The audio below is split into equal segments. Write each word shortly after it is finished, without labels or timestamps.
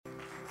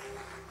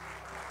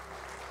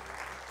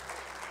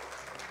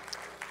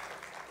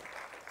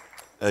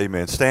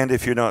Amen. Stand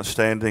if you're not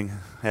standing.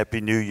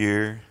 Happy New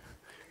Year.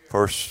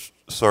 First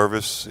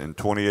service in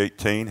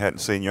 2018. Hadn't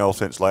seen y'all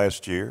since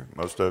last year,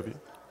 most of you.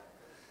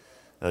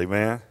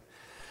 Amen.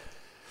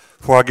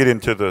 Before I get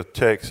into the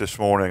text this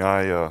morning,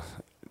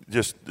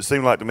 it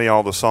seemed like to me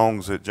all the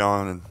songs that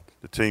John and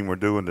the team were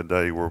doing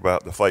today were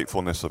about the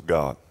faithfulness of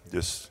God.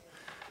 That's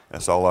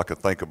all I could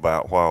think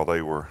about while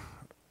they were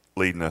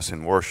leading us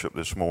in worship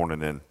this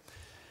morning. And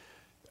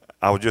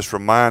I was just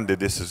reminded,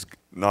 this is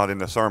not in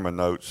the sermon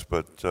notes,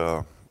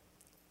 but,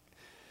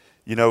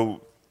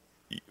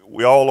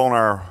 we all on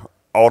our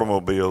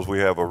automobiles, we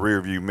have a rear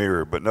view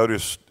mirror, but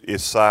notice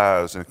its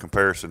size in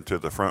comparison to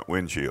the front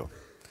windshield.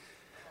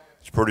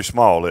 It's pretty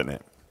small, isn't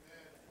it?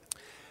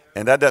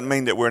 And that doesn't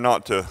mean that we're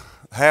not to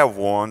have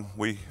one.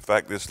 In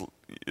fact, this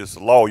is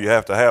the law, you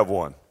have to have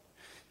one.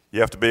 You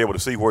have to be able to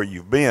see where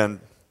you've been,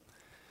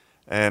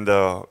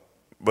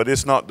 but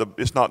it's not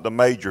the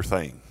major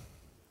thing.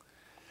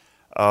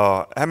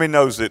 How many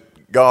knows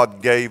that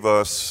God gave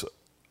us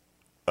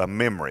a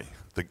memory?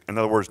 In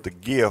other words, the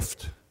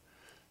gift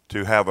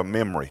to have a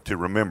memory, to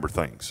remember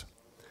things.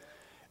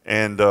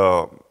 And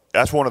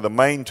that's one of the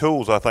main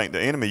tools I think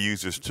the enemy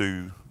uses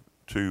to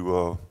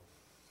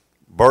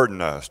burden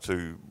us,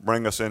 to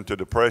bring us into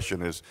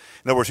depression. In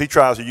other words, he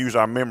tries to use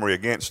our memory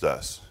against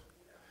us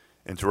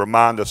and to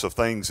remind us of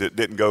things that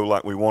didn't go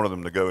like we wanted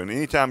them to go. And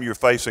anytime you're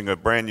facing a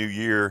brand new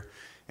year,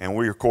 and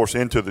we're, of course,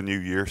 into the new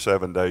year,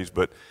 7 days,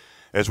 but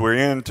as we're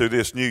into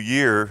this new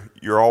year,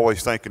 you're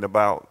always thinking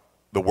about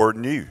the word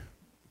new.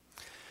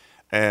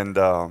 And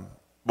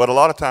but a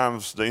lot of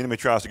times the enemy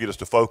tries to get us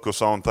to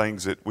focus on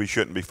things that we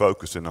shouldn't be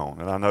focusing on.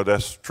 And I know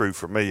that's true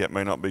for me. It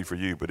may not be for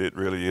you, but it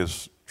really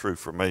is true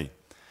for me.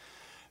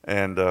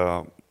 And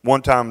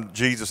one time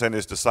Jesus and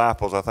his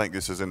disciples, I think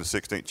this is in the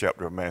 16th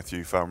chapter of Matthew,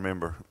 if I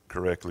remember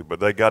correctly, but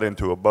they got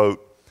into a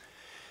boat.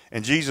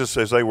 And Jesus,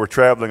 as they were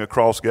traveling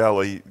across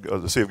Galilee,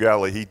 the Sea of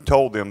Galilee, he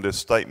told them this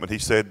statement. He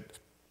said,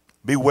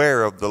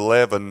 "Beware of the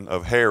leaven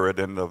of Herod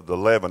and of the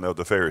leaven of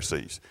the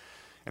Pharisees."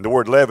 And the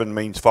word leaven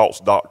means false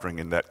doctrine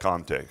in that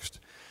context.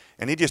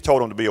 And he just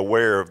told them to be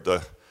aware of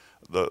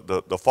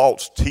the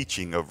false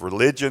teaching of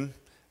religion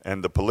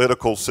and the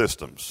political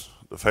systems.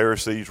 The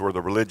Pharisees were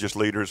the religious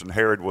leaders, and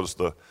Herod was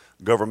the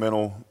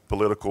governmental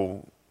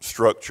political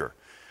structure.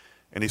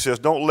 And he says,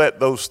 don't let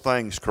those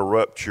things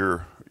corrupt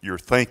your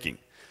thinking.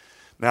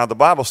 Now, the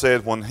Bible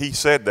says when he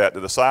said that to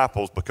the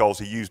disciples, because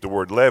he used the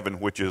word leaven,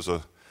 which is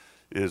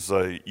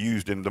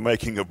used in the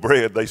making of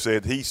bread, they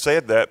said he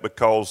said that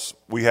because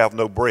we have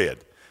no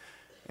bread.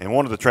 And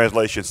one of the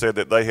translations said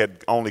that they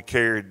had only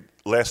carried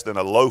less than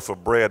a loaf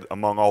of bread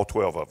among all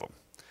 12 of them.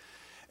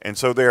 And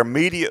so their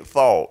immediate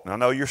thought, and I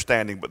know you're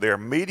standing, but their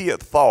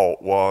immediate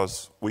thought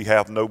was, we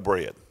have no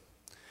bread.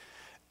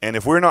 And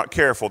if we're not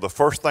careful, the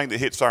first thing that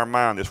hits our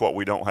mind is what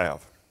we don't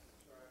have,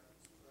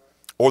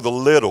 or the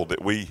little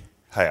that we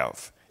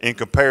have in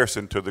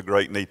comparison to the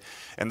great need.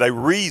 And they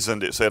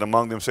reasoned, it said,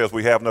 among themselves,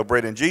 we have no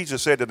bread. And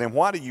Jesus said to them,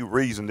 why do you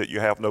reason that you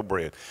have no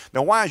bread?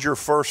 Now, why is your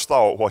first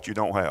thought what you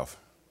don't have?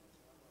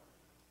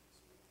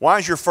 Why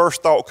is your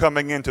first thought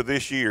coming into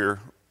this year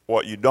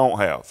what you don't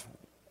have,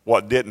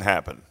 what didn't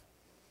happen?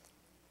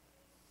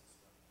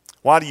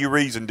 Why do you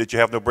reason that you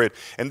have no bread?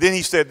 And then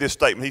he said this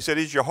statement. He said,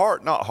 is your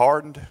heart not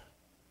hardened?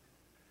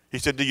 He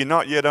said, do you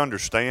not yet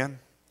understand?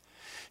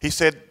 He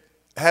said,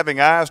 having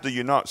eyes, do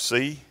you not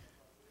see?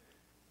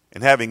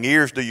 And having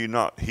ears, do you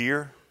not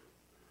hear?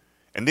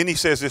 And then he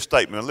says this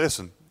statement,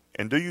 listen,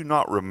 and do you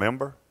not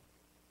remember?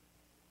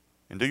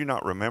 And do you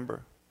not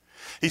remember?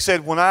 He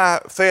said, when I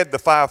fed the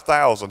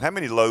 5,000, how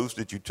many loaves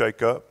did you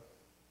take up?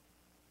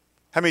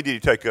 How many did you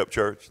take up,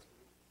 church?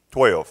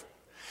 12.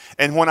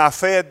 And when I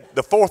fed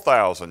the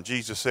 4,000,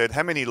 Jesus said,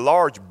 how many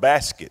large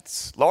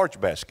baskets? Large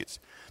baskets.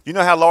 You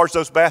know how large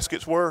those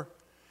baskets were?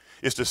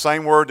 It's the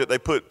same word that they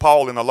put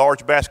Paul in a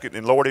large basket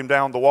and lowered him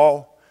down the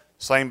wall.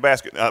 Same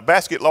basket. A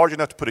basket large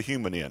enough to put a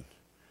human in.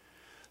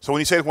 So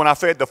when he said, when I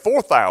fed the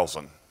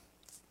 4,000,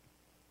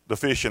 the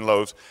fish and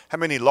loaves, how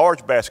many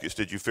large baskets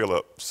did you fill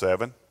up?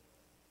 7.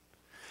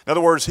 In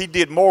other words, he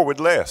did more with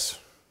less.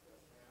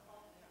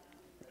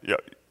 Yeah.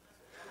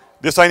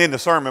 This ain't in the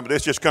sermon, but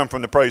this just come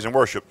from the praise and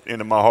worship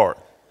into my heart.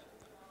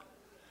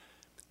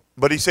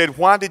 But he said,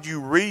 why did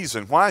you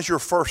reason? Why is your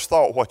first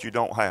thought what you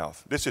don't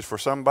have? This is for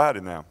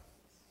somebody now.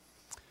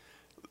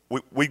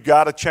 We've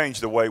got to change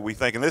the way we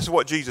think. And this is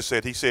what Jesus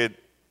said. He said,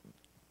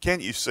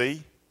 can't you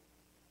see?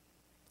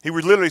 He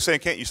was literally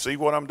saying, can't you see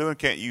what I'm doing?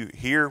 Can't you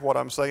hear what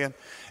I'm saying?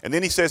 And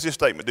then he says this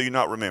statement, do you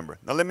not remember?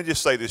 Now let me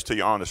just say this to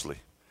you honestly.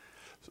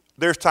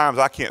 There's times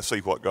I can't see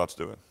what God's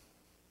doing.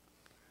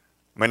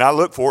 I mean, I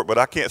look for it, but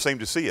I can't seem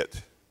to see it.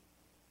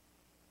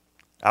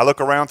 I look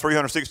around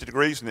 360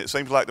 degrees, and it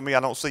seems like to me I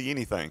don't see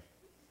anything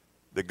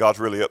that God's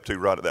really up to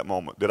right at that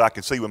moment, that I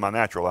can see with my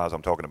natural eyes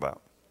I'm talking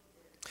about.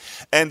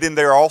 And then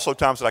there are also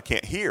times that I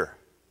can't hear.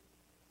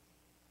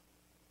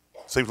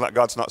 Seems like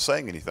God's not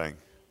saying anything.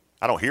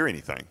 I don't hear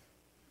anything.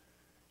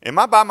 Am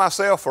I by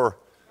myself or?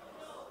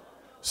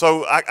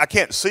 So I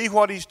can't see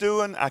what he's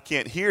doing. I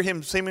can't hear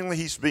him. Seemingly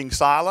he's being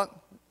silent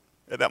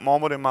at that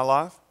moment in my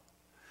life.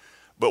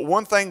 But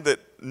one thing that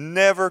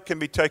never can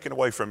be taken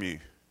away from you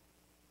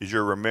is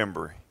your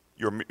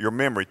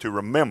memory to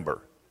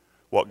remember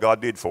what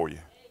God did for you.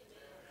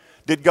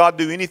 Did God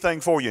do anything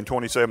for you in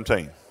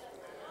 2017?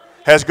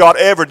 Has God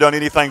ever done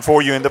anything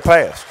for you in the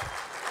past?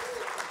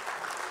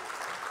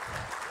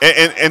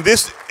 And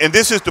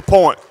this is the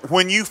point.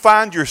 When you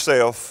find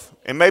yourself,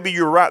 and maybe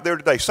you're right there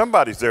today,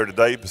 somebody's there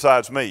today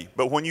besides me,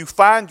 but when you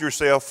find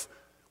yourself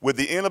with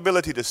the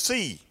inability to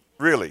see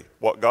really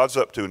what God's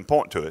up to and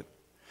point to it,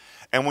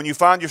 and when you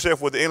find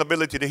yourself with the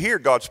inability to hear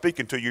God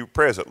speaking to you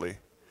presently,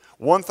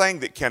 one thing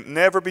that can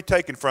never be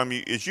taken from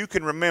you is you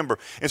can remember.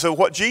 And so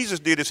what Jesus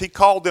did is he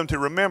called them to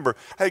remember,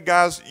 hey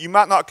guys, you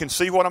might not can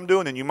see what I'm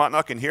doing and you might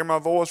not can hear my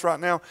voice right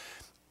now,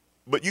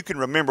 but you can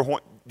remember.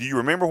 Do you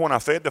remember when I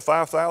fed the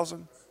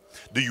 5,000?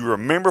 Do you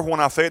remember when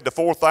I fed the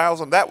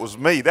 4,000? That was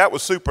me. That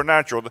was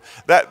supernatural.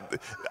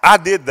 I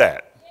did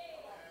that.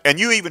 And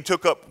you even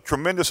took up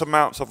tremendous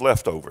amounts of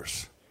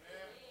leftovers.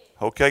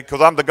 Okay, because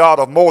I'm the God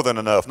of more than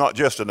enough, not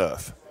just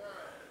enough.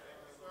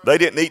 They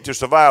didn't eat to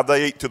survive,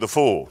 they ate to the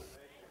full.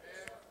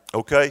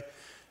 Okay?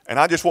 And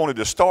I just wanted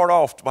to start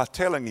off by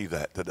telling you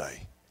that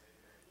today.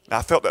 And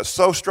I felt that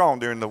so strong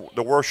during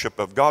the worship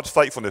of God's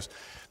faithfulness.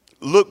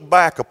 Look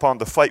back upon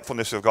the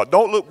faithfulness of God.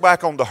 Don't look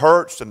back on the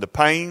hurts and the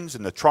pains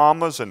and the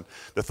traumas and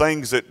the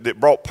things that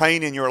brought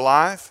pain in your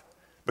life.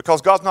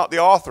 Because God's not the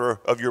author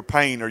of your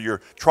pain or your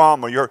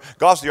trauma.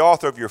 God's the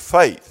author of your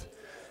faith.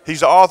 He's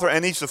the author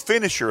and He's the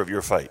finisher of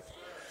your faith.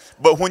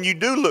 But when you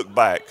do look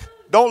back,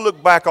 don't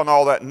look back on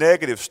all that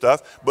negative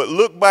stuff, but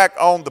look back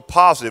on the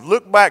positive.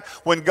 Look back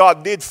when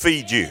God did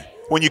feed you,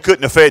 when you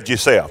couldn't have fed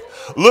yourself.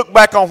 Look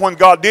back on when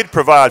God did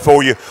provide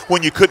for you,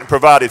 when you couldn't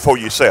provide it for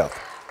yourself.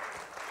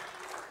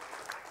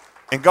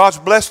 And God's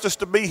blessed us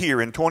to be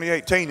here in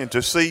 2018 and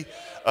to see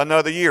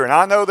another year. And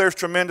I know there's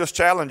tremendous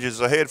challenges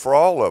ahead for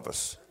all of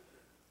us.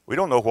 We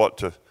don't know what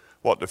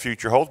the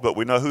future holds, but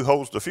we know who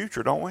holds the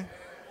future, don't we?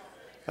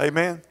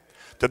 Amen.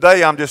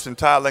 Today I'm just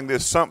entitling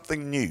this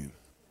Something New.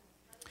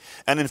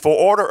 And then for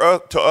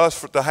order to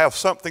us to have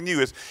something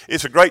new,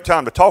 it's a great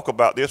time to talk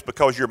about this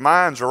because your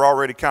minds are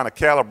already kind of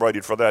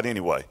calibrated for that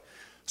anyway.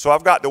 So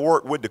I've got to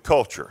work with the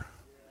culture.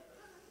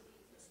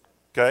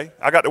 Okay?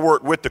 I got to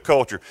work with the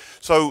culture.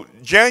 So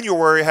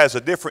January has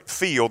a different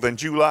feel than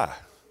July.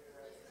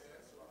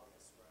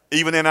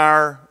 Even in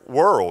our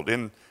world,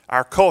 in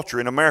our culture,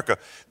 in America,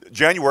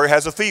 January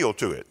has a feel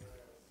to it.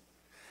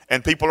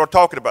 And people are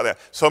talking about that.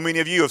 So many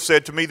of you have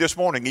said to me this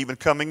morning, even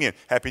coming in,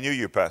 Happy New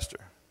Year, Pastor.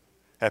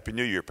 Happy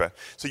New Year, Pastor.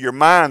 So your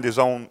mind is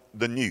on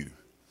the new.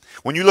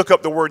 When you look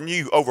up the word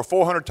new, over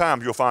 400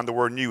 times you'll find the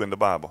word new in the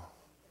Bible.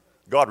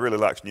 God really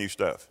likes new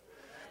stuff.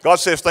 God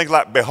says things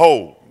like,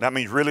 behold. That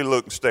means really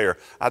look and stare.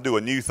 I do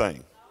a new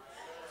thing.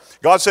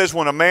 God says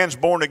when a man's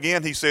born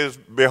again, He says,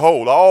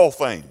 behold, all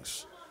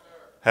things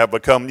have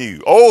become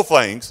new. Old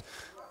things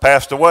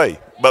passed away,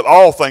 but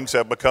all things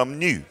have become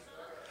new.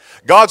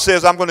 God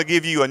says, I'm going to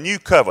give you a new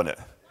covenant.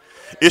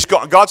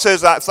 God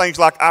says things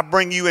like, I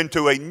bring you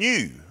into a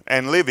new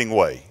and living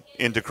way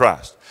into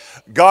Christ.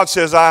 God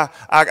says,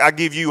 I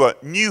give you a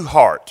new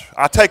heart.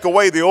 I take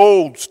away the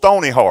old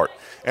stony heart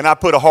and I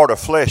put a heart of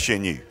flesh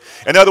in you.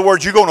 In other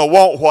words, you're going to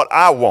want what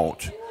I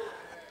want.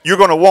 You're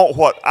going to want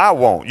what I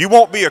want. You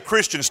won't be a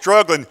Christian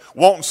struggling,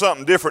 wanting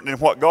something different than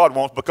what God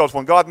wants, because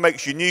when God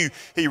makes you new,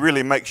 He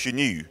really makes you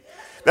new.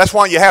 That's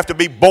why you have to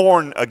be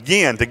born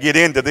again to get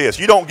into this.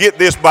 You don't get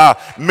this by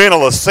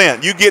mental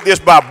assent. You get this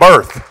by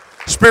birth,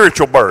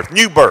 spiritual birth,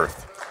 new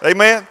birth.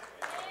 Amen?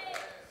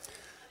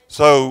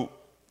 So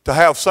to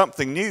have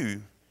something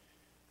new,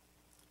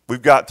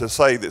 we've got to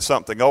say that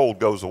something old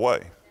goes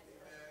away.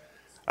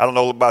 I don't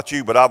know about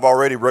you, but I've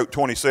already wrote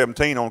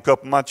 2017 on a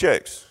couple of my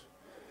checks.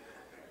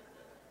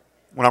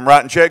 When I'm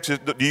writing checks,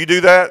 do you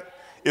do that?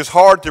 It's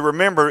hard to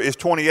remember it's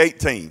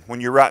 2018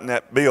 when you're writing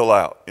that bill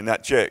out in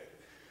that check.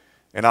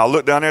 And I'll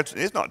look down there,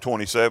 it's not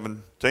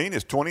 2017,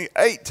 it's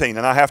 2018.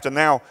 And I have to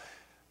now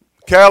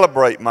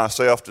calibrate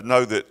myself to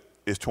know that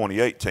it's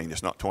 2018,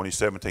 it's not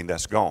 2017,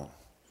 that's gone.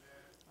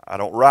 I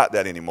don't write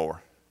that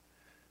anymore.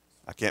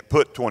 I can't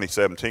put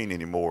 2017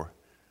 anymore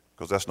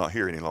because that's not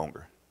here any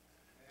longer.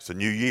 It's a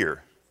new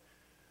year.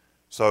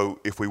 So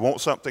if we want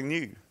something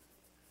new,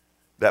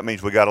 that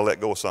means we got to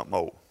let go of something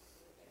old.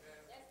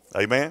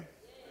 Amen?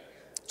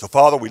 So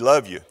Father, we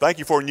love you. Thank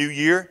you for a new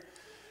year.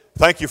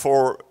 Thank you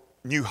for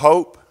new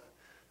hope,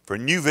 for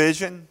new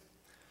vision,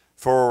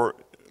 for,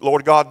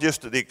 Lord God,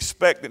 just the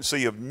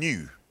expectancy of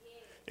new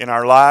in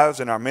our lives,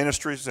 in our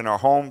ministries, in our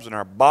homes, in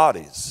our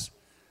bodies.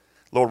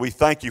 Lord, we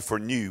thank you for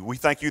new. We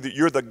thank you that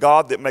you're the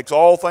God that makes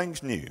all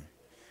things new.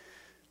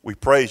 We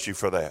praise you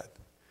for that.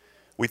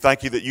 We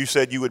thank you that you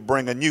said you would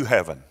bring a new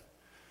heaven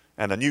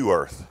and a new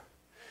earth,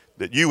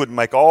 that you would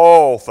make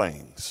all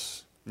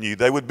things new.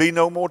 There would be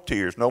no more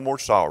tears, no more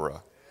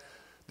sorrow,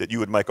 that you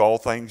would make all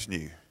things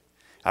new.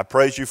 I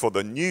praise you for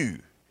the new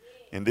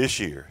in this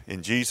year.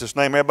 In Jesus'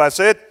 name, everybody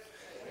said,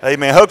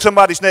 amen. Hug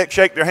somebody's neck,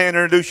 shake their hand,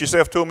 introduce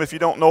yourself to them if you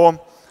don't know them.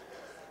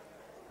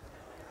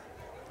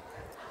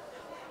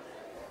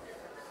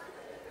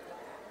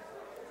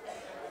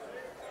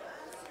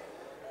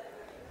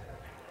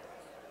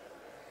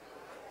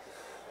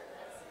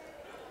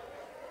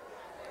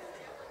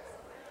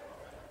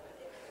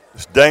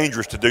 It's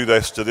dangerous to do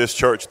this to this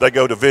church. They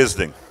go to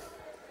visiting.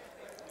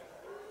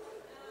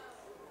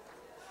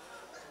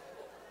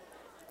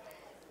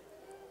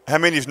 How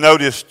many's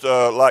noticed,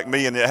 like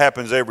me, and it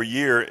happens every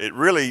year, it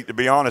really, to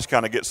be honest,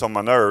 kind of gets on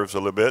my nerves a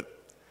little bit,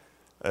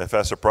 if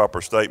that's a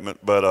proper statement.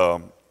 But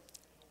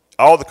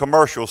all the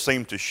commercials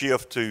seem to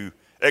shift to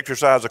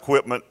exercise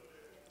equipment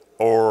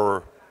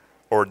or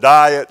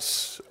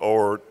diets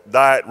or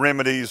diet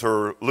remedies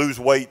or lose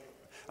weight.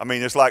 I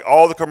mean, it's like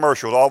all the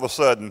commercials, all of a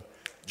sudden,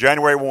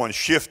 January 1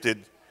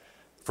 shifted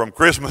from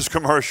Christmas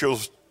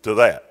commercials to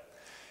that.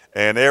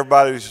 And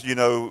everybody's,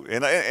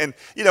 and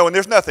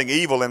there's nothing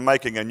evil in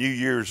making a New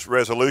Year's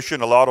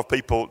resolution. A lot of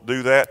people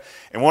do that.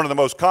 And one of the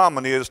most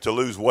common is to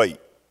lose weight.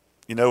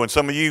 And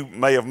some of you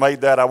may have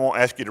made that. I won't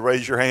ask you to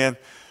raise your hand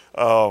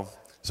so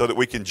that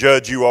we can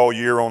judge you all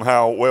year on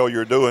how well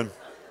you're doing.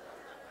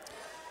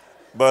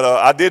 But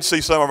I did see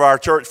some of our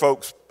church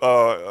folks,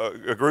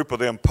 a group of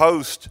them,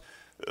 post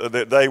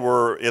that they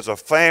were, as a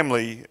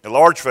family, a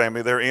large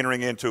family, they're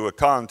entering into a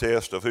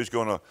contest of who's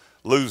going to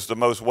lose the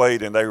most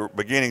weight, and they were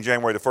beginning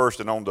January the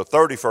 1st, and on the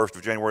 31st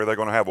of January, they're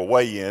going to have a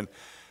weigh-in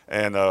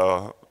and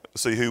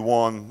see who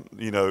won,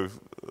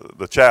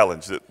 the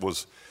challenge that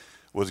was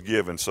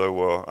given.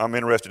 So I'm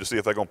interested to see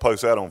if they're going to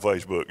post that on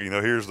Facebook.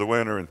 Here's the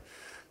winner, and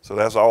so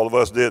that's all of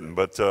us didn't.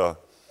 But,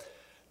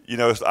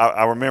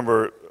 I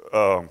remember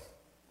a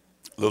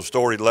little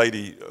storied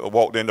lady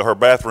walked into her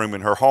bathroom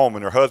in her home,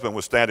 and her husband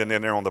was standing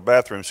in there on the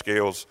bathroom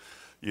scales,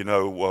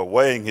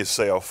 weighing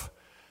himself.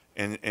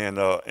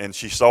 And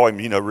she saw him,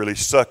 really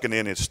sucking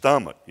in his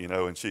stomach,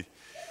 and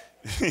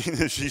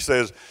she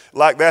says,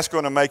 like that's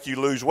going to make you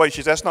lose weight. She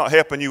says, that's not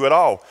helping you at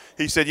all.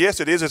 He said, yes,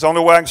 it is. It's the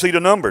only way I can see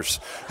the numbers.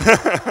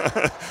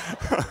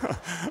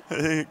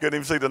 He couldn't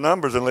even see the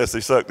numbers unless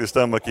he sucked his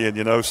stomach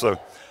in, So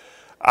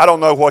I don't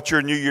know what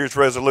your New Year's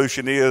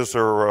resolution is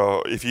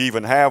or if you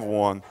even have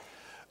one.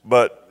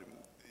 But,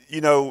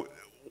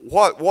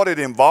 what it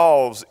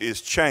involves is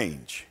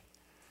change.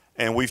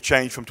 And we've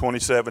changed from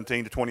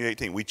 2017 to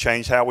 2018. We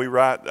changed how we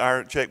write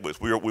our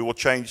checkbooks. We will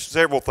change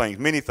several things.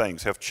 Many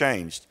things have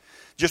changed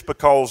just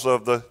because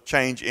of the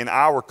change in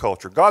our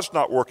culture. God's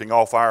not working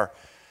off our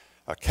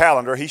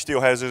calendar. He still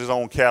has his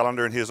own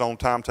calendar and his own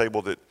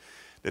timetable that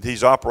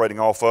he's operating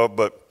off of.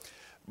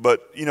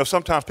 But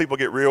sometimes people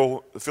get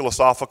real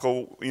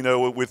philosophical,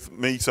 with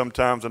me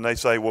sometimes, and they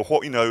say, well,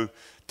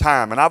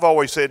 time. And I've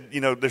always said,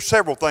 there's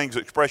several things,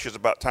 expressions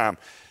about time.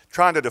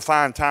 Trying to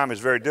define time is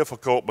very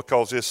difficult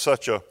because it's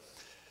such a,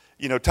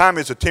 time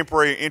is a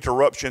temporary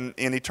interruption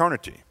in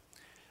eternity.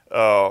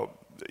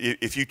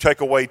 If you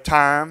take away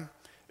time,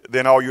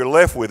 then all you're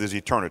left with is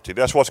eternity.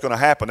 That's what's going to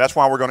happen. That's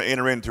why we're going to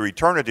enter into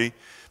eternity,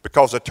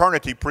 because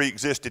eternity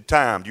pre-existed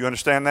time. Do you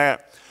understand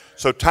that?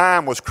 So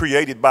time was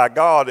created by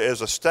God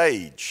as a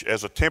stage,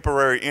 as a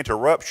temporary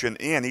interruption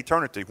in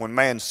eternity. When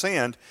man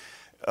sinned,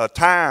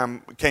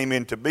 time came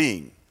into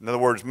being. In other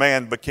words,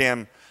 man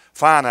became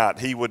finite.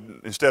 He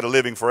would, instead of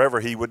living forever,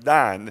 he would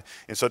die.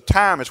 And so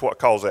time is what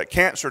caused that.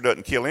 Cancer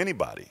doesn't kill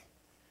anybody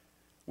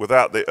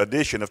without the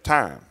addition of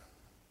time.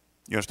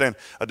 You understand?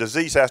 A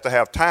disease has to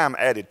have time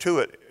added to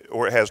it,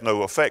 or it has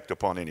no effect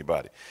upon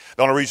anybody.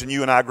 The only reason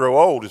you and I grow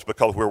old is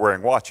because we're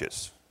wearing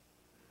watches.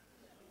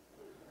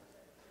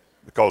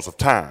 Because of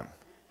time.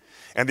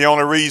 And the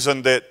only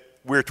reason that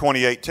we're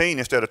 2018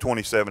 instead of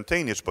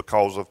 2017 is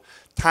because of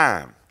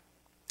time.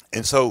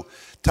 And so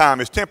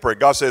time is temporary.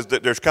 God says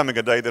that there's coming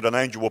a day that an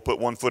angel will put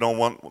one foot on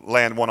one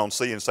land, one on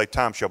sea, and say,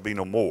 time shall be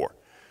no more.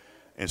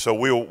 And so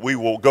we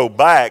will go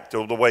back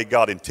to the way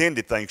God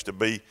intended things to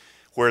be,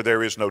 where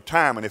there is no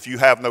time. And if you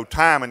have no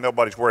time and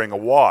nobody's wearing a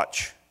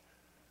watch,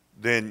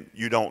 then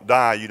you don't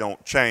die, you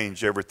don't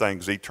change,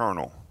 everything's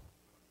eternal.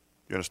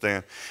 You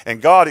understand?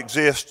 And God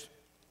exists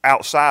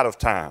outside of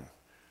time,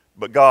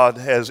 but God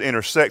has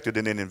intersected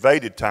and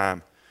invaded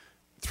time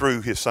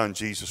through his son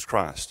Jesus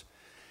Christ.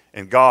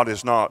 And God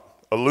is not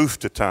aloof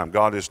to time.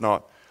 God is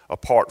not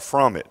apart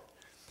from it.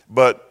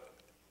 But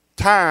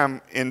time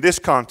in this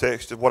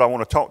context, what I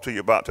want to talk to you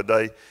about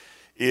today,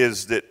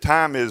 is that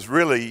time is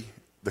really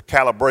the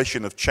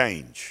calibration of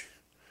change.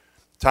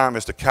 Time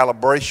is the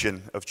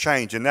calibration of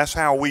change. And that's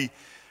how we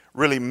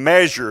really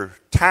measure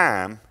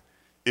time,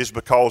 is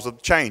because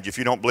of change. If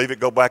you don't believe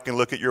it, go back and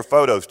look at your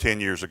photos 10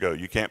 years ago.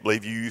 You can't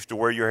believe you used to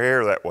wear your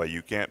hair that way.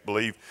 You can't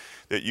believe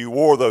that you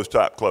wore those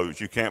type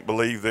clothes. You can't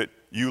believe that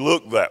you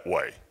look that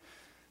way.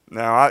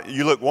 Now,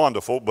 you look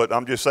wonderful, but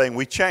I'm just saying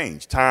we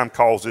change. Time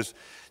causes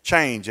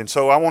change. And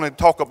so I want to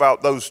talk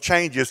about those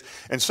changes.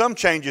 And some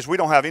changes we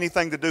don't have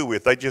anything to do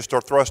with. They just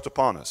are thrust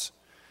upon us.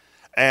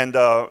 And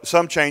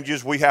some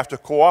changes we have to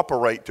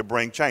cooperate to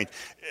bring change.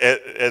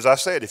 As I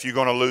said, if you're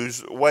going to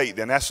lose weight,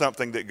 then that's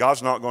something that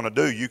God's not going to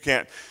do. You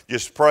can't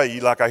just pray.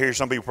 Like I hear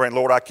some people praying,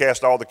 Lord, I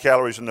cast all the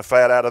calories and the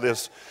fat out of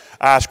this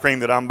ice cream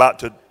that I'm about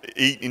to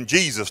eat in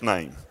Jesus'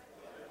 name.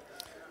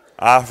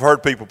 I've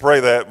heard people pray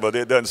that, but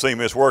it doesn't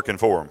seem it's working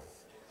for them.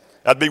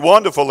 That'd be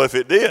wonderful if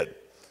it did.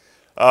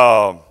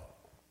 But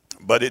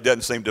it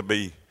doesn't seem to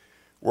be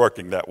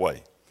working that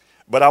way.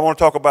 But I want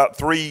to talk about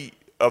three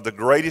of the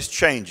greatest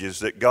changes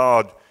that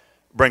God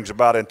brings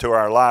about into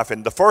our life.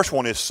 And the first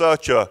one is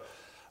such a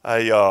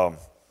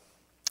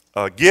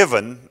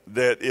given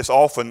that it's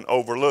often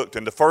overlooked.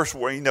 And the first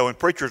one, in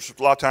preachers,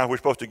 a lot of times we're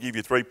supposed to give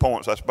you 3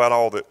 points. That's about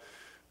all that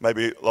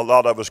maybe a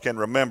lot of us can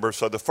remember.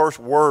 So the first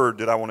word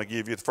that I want to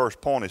give you, the first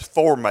point, is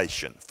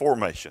formation.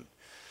 Formation.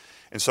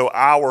 And so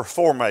our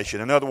formation,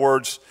 in other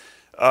words,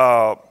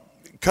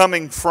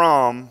 coming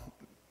from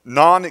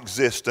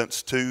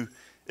non-existence to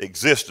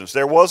existence.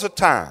 There was a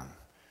time,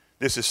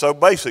 this is so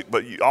basic,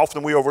 but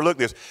often we overlook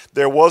this.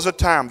 There was a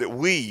time that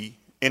we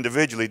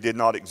individually did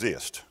not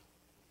exist.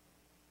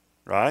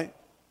 Right?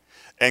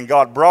 And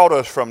God brought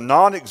us from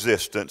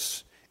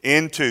non-existence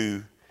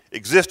into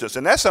existence.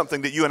 And that's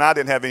something that you and I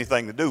didn't have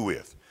anything to do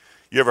with.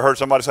 You ever heard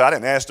somebody say, I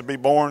didn't ask to be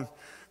born,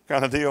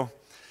 kind of deal?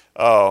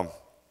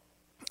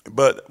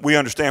 But we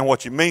understand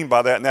what you mean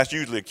by that, and that's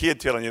usually a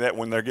kid telling you that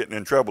when they're getting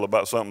in trouble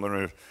about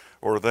something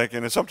or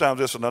thinking, and sometimes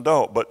it's an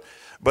adult.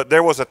 But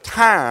there was a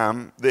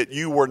time that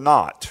you were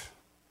not,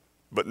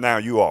 but now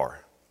you are.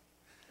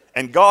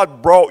 And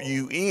God brought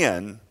you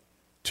in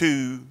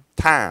to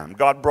time.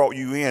 God brought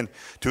you in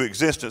to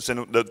existence.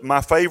 And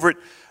my favorite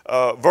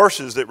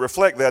verses that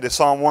reflect that is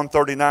Psalm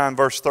 139,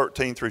 verse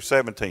 13 through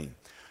 17.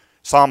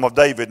 Psalm of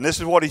David. And this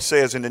is what he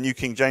says in the New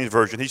King James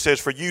Version. He says,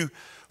 for you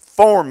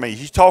formed me.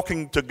 He's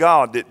talking to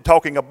God,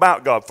 talking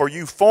about God. For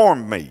you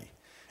formed me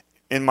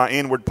in my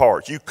inward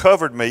parts. You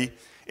covered me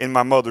in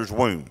my mother's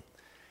womb.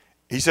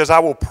 He says, I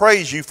will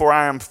praise you, for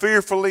I am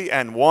fearfully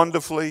and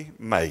wonderfully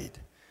made.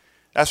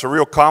 That's a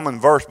real common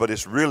verse, but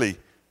it's really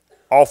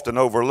often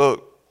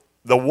overlooked.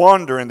 The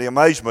wonder and the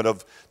amazement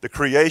of the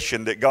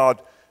creation that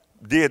God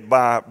did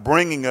by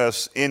bringing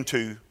us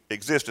into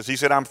existence. He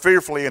said, I'm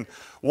fearfully and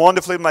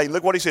wonderfully made.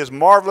 Look what he says,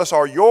 marvelous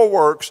are your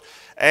works,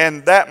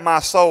 and that my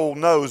soul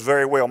knows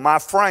very well. My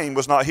frame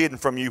was not hidden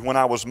from you when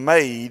I was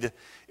made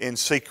in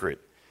secret,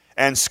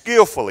 and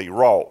skillfully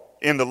wrought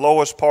in the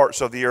lowest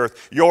parts of the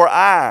earth. Your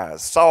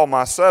eyes saw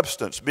my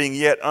substance being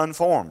yet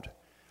unformed.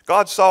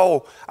 God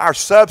saw our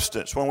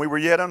substance when we were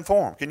yet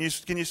unformed. Can you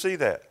see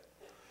that?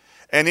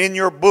 And in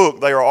your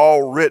book they are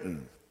all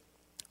written,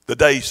 the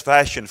days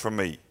fashioned for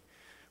me,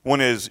 when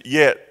as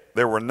yet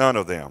there were none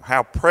of them.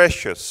 How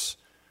precious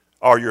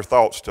are your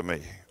thoughts to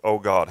me, O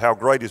God. How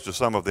great is the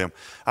sum of them.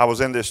 I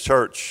was in this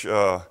church,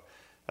 I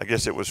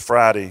guess it was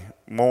Friday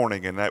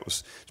morning, and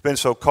it's been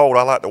so cold.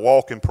 I like to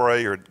walk and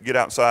pray or get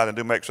outside and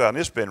do some exercise.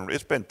 And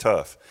it's been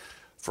tough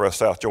for us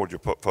South Georgia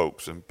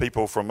folks. And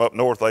people from up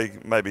north, they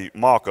maybe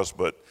mock us,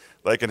 but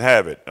they can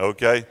have it,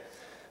 okay?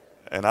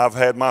 And I've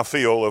had my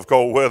fill of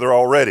cold weather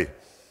already.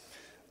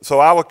 So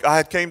I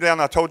had came down,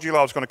 I told you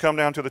I was going to come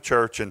down to the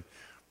church and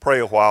pray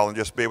a while and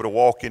just be able to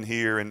walk in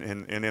here and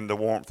in the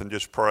warmth and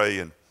just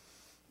pray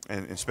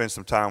and spend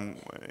some time,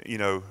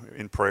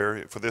 in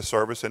prayer for this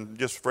service and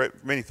just for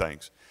many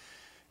things.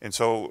 And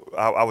so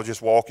I was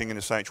just walking in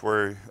the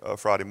sanctuary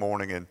Friday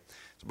morning, and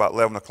it's about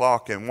 11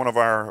 o'clock, and one of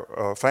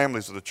our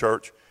families of the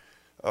church,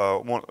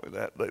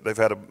 they've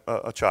had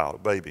a child, a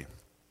baby.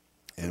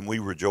 And we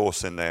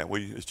rejoice in that.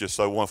 It's just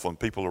so wonderful, and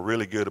people are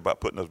really good about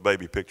putting those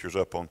baby pictures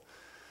up on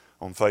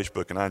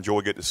Facebook, and I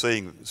enjoy getting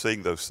to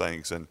seeing those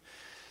things. And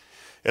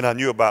I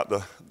knew about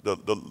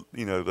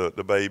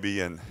the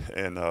baby, and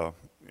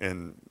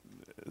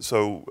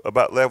so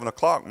about 11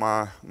 o'clock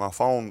my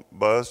phone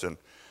buzzed, and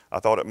I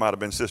thought it might have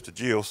been Sister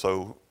Jill.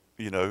 So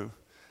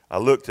I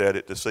looked at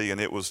it to see, and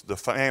it was the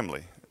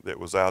family that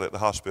was out at the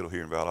hospital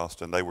here in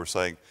Valdosta. They were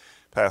saying,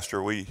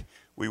 Pastor, we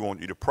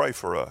want you to pray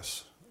for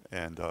us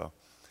and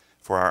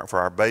for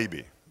our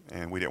baby,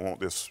 and we didn't want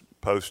this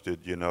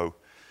posted,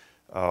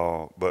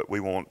 but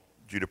we want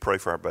you to pray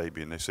for our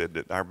baby. And they said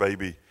that our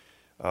baby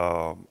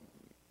is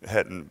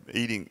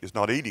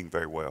not eating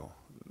very well,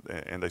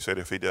 and they said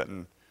if he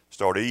doesn't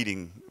start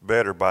eating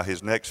better by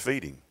his next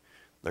feeding,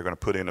 they're going to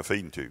put in a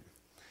feeding tube,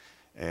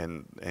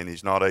 and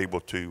he's not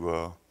able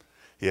to.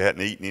 He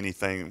hadn't eaten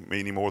anything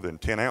any more than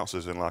 10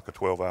 ounces in like a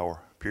 12-hour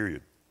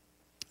period,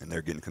 and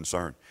they're getting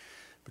concerned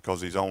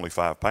because he's only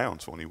 5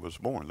 pounds when he was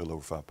born, a little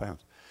over 5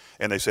 pounds.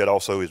 And they said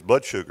also his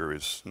blood sugar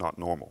is not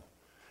normal,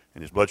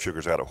 and his blood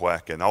sugar's out of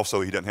whack, and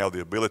also he doesn't have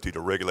the ability to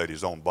regulate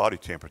his own body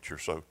temperature.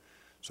 So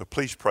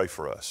please pray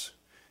for us.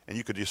 And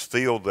you could just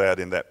feel that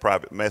in that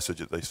private message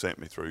that they sent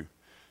me through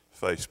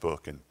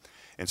Facebook.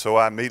 And so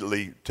I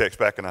immediately text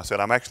back and I said,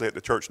 I'm actually at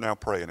the church now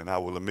praying, and I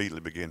will immediately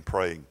begin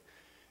praying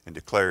and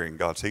declaring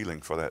God's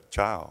healing for that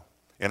child.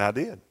 And I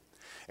did.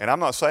 And I'm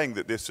not saying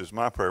that this is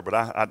my prayer, but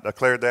I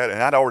declared that,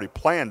 and I'd already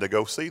planned to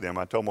go see them.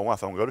 I told my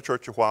wife, I'm going to go to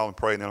church a while and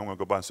pray, and then I'm going to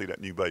go by and see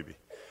that new baby.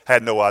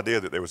 Had no idea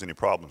that there was any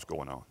problems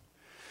going on.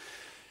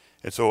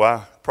 And so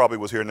I probably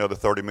was here another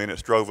 30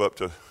 minutes, drove up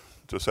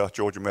to South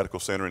Georgia Medical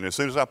Center, and as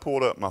soon as I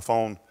pulled up, my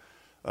phone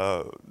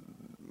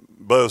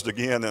buzzed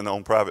again and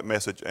on private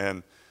message,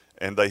 and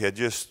they had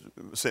just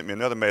sent me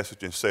another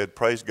message and said,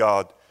 praise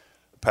God,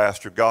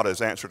 Pastor, God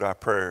has answered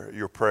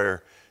your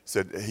prayer.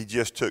 Said he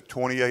just took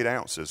 28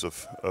 ounces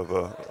of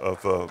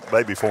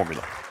baby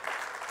formula.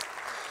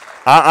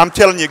 I'm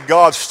telling you,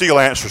 God still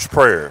answers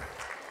prayer.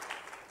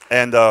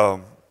 And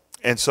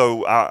And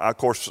so, of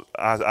course,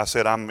 I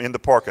said, I'm in the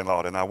parking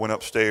lot, and I went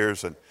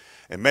upstairs, and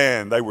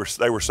man, they were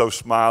so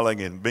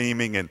smiling and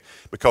beaming, and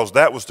because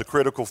that was the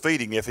critical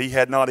feeding. If he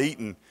had not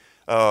eaten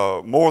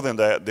more than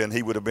that, then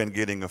he would have been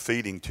getting a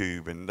feeding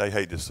tube, and they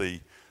hate to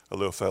see a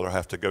little fella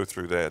have to go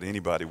through that.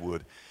 Anybody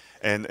would.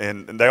 And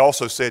they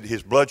also said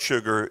his blood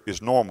sugar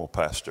is normal,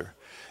 Pastor.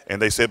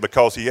 And they said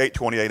because he ate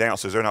 28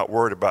 ounces, they're not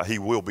worried about he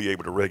will be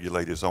able to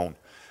regulate his own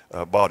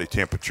body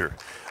temperature.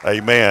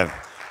 Amen.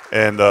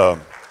 And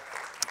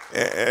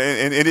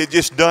it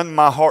just done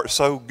my heart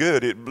so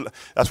good.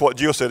 That's what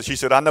Jill said. She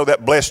said, I know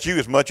that blessed you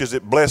as much as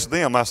it blessed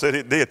them. I said,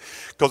 it did.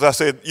 Because I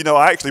said,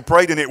 I actually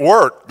prayed and it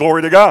worked.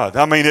 Glory to God.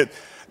 I mean,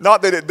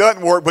 not that it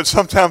doesn't work, but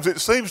sometimes it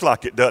seems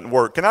like it doesn't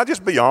work. Can I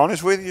just be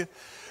honest with you?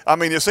 I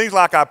mean, it seems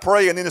like I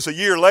pray and then it's a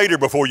year later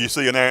before you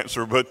see an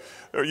answer,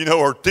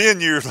 or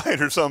 10 years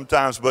later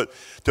sometimes. But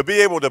to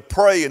be able to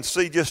pray and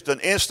see just an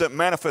instant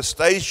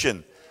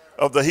manifestation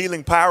of the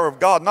healing power of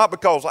God, not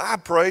because I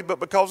prayed,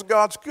 but because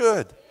God's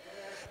good.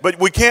 But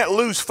we can't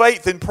lose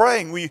faith in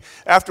praying.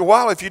 After a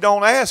while, if you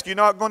don't ask, you're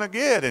not going to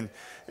get. And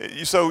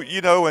so,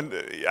 and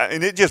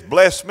it just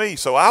blessed me.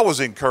 So I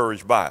was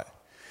encouraged by it.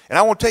 And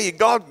I want to tell you,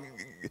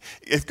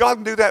 if God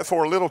can do that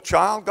for a little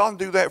child, God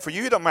can do that for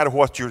you. It doesn't matter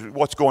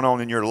what's going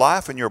on in your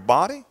life and your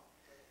body.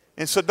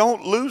 And so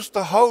don't lose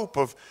the hope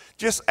of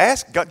just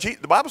ask God.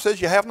 The Bible says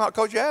you have not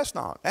because you ask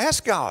not.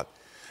 Ask God.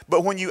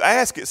 But when you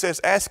ask, it says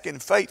ask in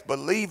faith,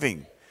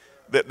 believing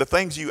that the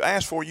things you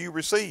ask for, you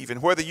receive.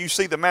 And whether you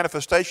see the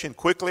manifestation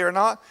quickly or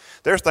not,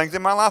 there's things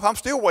in my life I'm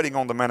still waiting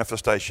on the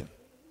manifestation.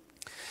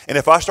 And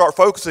if I start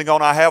focusing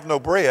on I have no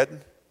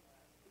bread,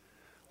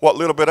 what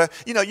little bit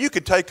you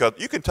can take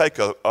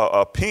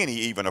a penny,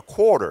 even a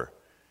quarter,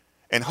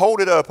 and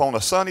hold it up on a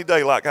sunny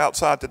day like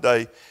outside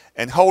today,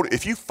 and hold it.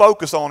 If you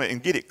focus on it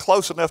and get it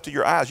close enough to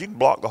your eyes, you can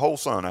block the whole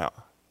sun out.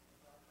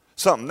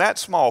 Something that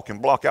small can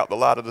block out the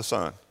light of the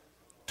sun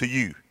to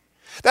you.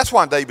 That's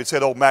why David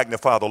said, oh,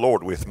 magnify the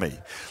Lord with me.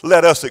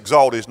 Let us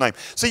exalt his name.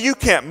 See, you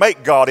can't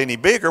make God any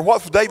bigger.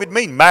 What does David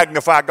mean,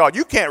 magnify God?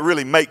 You can't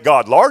really make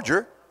God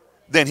larger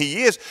than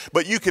he is,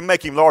 but you can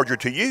make him larger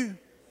to you.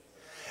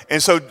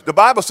 And so the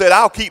Bible said,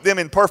 I'll keep them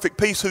in perfect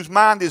peace whose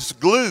mind is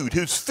glued,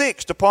 who's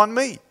fixed upon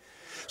me.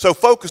 So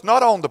focus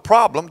not on the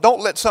problem.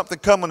 Don't let something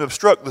come and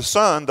obstruct the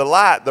sun, the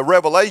light, the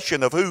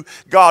revelation of who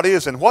God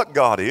is and what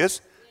God is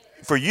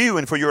for you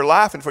and for your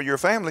life and for your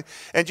family.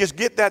 And just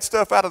get that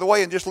stuff out of the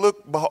way and just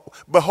look,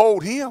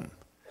 behold him.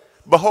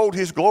 Behold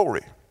his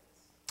glory.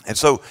 And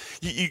so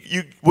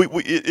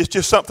it's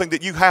just something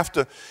that you have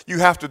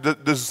to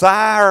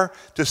desire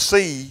to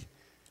see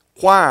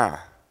why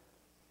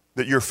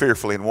that you're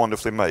fearfully and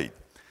wonderfully made.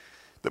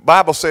 The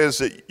Bible says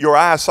that your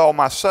eyes saw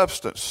my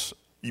substance,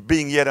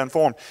 being yet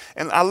unformed.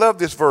 And I love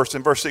this verse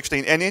in verse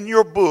 16. And in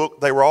your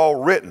book they were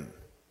all written.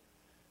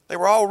 They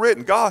were all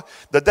written. God,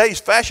 the days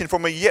fashioned for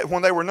me yet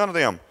when they were none of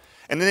them.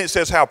 And then it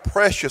says, how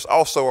precious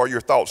also are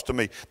your thoughts to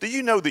me. Do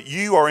you know that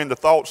you are in the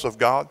thoughts of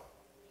God?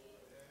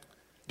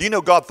 Do you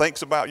know God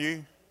thinks about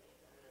you?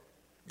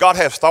 God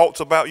has thoughts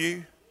about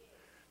you.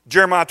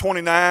 Jeremiah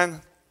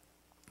 29th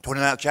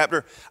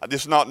chapter.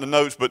 This is not in the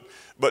notes, but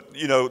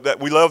that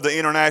we love the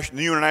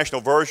New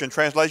International Version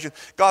translation.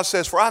 God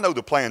says, for I know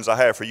the plans I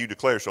have for you,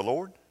 declares the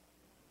Lord.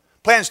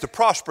 Plans to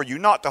prosper you,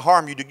 not to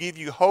harm you, to give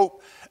you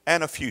hope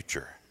and a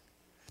future.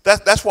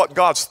 That's what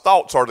God's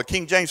thoughts are. The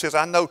King James says,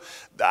 I know,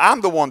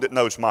 I'm the one that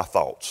knows my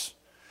thoughts.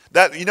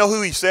 You know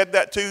who he said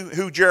that to?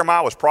 Who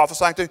Jeremiah was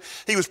prophesying to?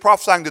 He was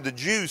prophesying to the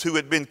Jews who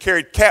had been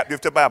carried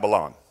captive to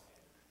Babylon.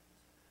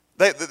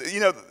 They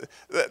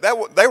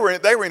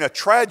were in a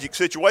tragic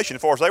situation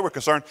as far as they were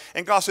concerned.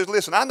 And God says,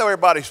 listen, I know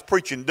everybody's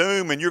preaching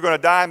doom and you're going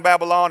to die in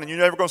Babylon and you're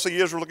never going to see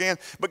Israel again.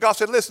 But God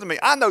said, listen to me.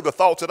 I know the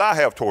thoughts that I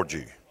have towards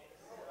you.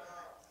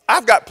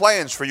 I've got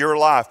plans for your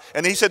life.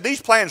 And he said,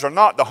 these plans are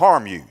not to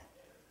harm you.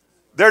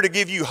 They're to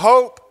give you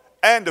hope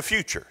and a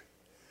future.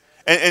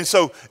 And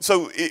so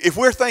if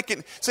we're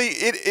thinking, see,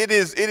 it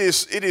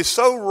is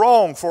so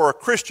wrong for a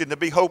Christian to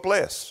be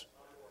hopeless.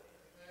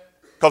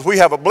 Because we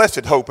have a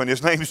blessed hope, and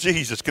his name is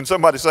Jesus. Can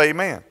somebody say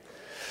amen?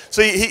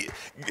 See,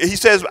 he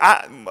says,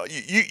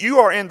 you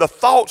are in the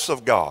thoughts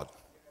of God.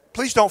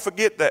 Please don't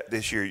forget that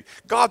this year.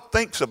 God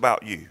thinks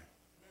about you.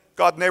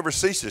 God never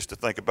ceases to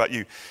think about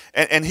you.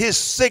 And his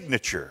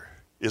signature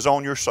is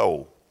on your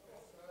soul.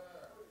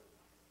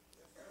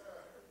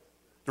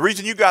 The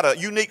reason you got a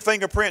unique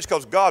fingerprint is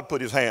because God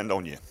put his hand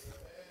on you.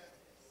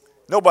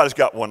 Nobody's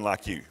got one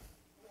like you.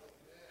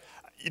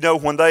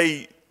 When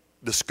they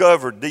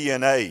discovered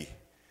DNA,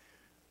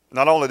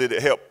 not only did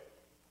it help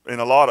in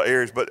a lot of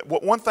areas, but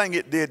one thing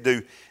it did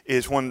do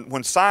is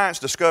when science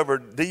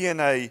discovered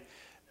DNA,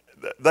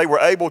 they were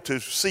able to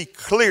see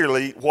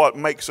clearly what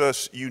makes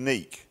us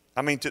unique.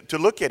 I mean, to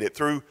look at it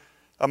through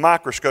a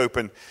microscope.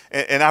 And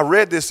I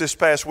read this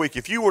past week.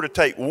 If you were to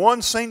take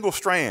one single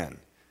strand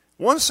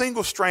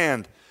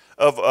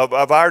of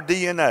our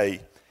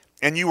DNA,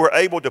 and you were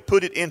able to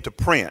put it into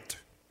print,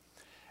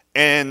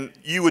 and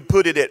you would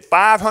put it at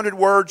 500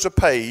 words a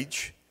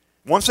page,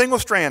 one single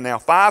strand now,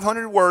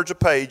 500 words a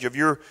page of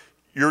your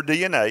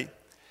DNA,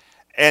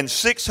 and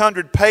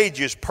 600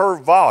 pages per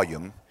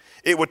volume,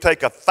 it would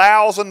take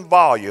 1,000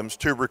 volumes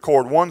to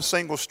record one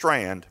single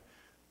strand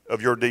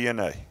of your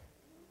DNA.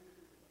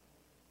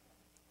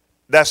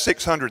 That's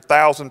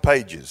 600,000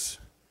 pages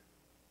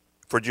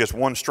for just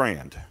one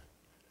strand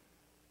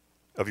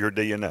of your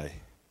DNA.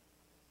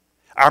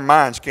 Our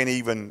minds can't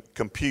even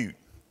compute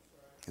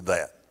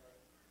that.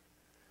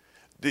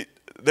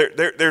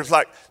 There's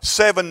like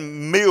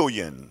 7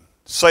 million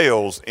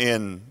cells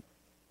in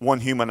one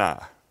human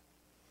eye.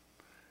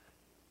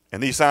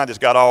 And these scientists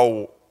got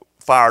all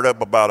fired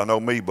up about an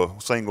amoeba,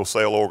 single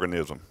cell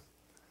organism.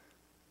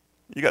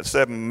 You got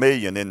 7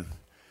 million in.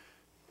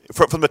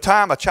 From the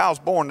time a child's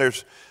born,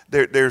 there's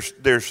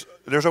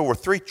over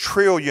 3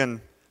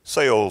 trillion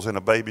cells in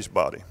a baby's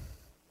body.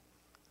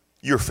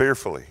 You're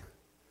fearfully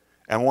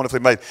and wonderfully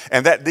made.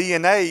 And that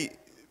DNA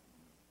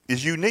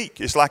is unique.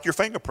 It's like your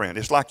fingerprint.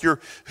 It's like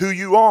who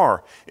you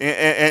are.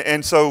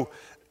 And so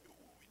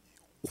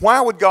why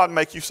would God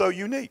make you so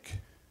unique?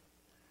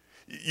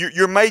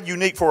 You're made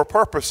unique for a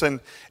purpose. And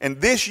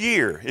this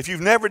year, if you've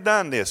never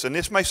done this, and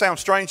this may sound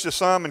strange to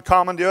some and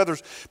common to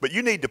others, but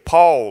you need to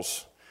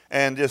pause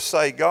and just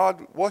say,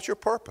 God, what's your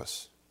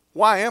purpose?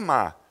 Why am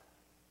I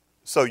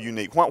so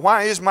unique?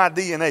 Why is my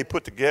DNA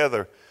put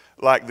together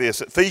like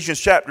this? Ephesians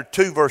chapter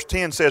 2 verse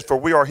 10 says, for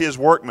we are his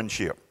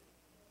workmanship.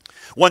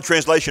 One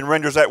translation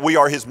renders that we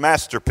are his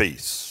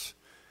masterpiece.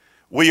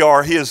 We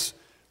are his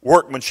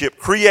workmanship,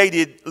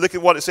 created, look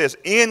at what it says,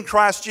 in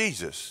Christ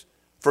Jesus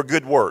for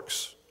good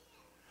works.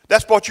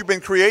 That's what you've been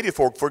created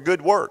for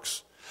good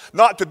works.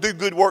 Not to do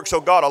good works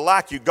so God will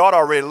like you. God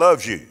already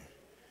loves you.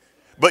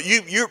 But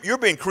you're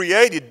being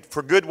created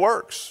for good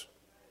works.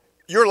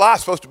 Your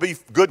life's supposed to be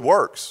good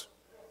works.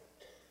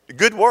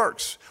 Good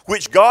works,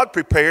 which God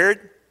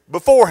prepared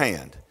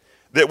beforehand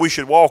that we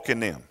should walk in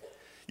them.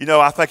 You know,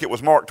 I think it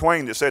was Mark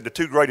Twain that said the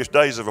 2 greatest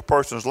days of a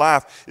person's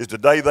life is the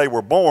day they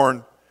were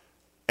born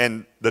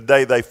and the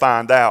day they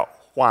find out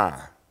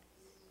why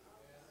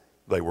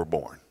they were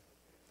born.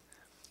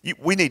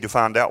 We need to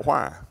find out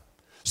why.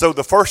 So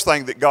the first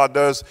thing that God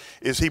does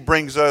is he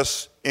brings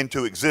us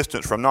into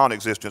existence from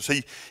non-existence.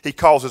 He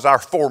causes our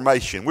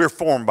formation. We're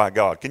formed by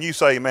God. Can you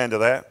say amen to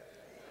that?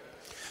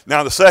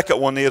 Now the second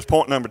one is,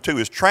 point number 2,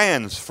 is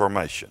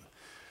transformation.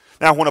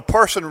 Now when a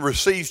person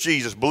receives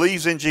Jesus,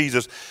 believes in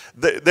Jesus,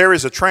 there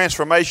is a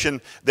transformation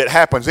that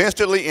happens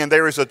instantly, and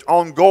there is an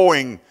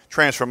ongoing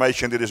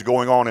transformation that is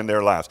going on in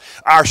their lives.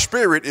 Our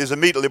spirit is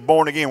immediately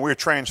born again. We're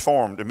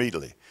transformed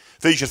immediately.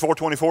 Ephesians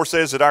 4:24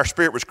 says that our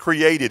spirit was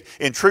created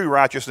in true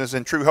righteousness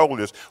and true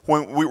holiness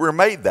when we were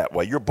made that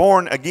way. You're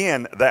born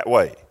again that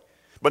way.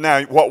 But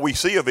now what we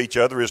see of each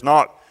other is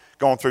not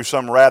going through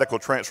some radical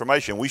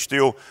transformation. We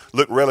still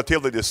look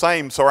relatively the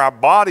same, so our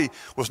body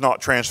was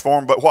not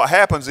transformed. But what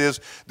happens is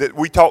that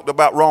we talked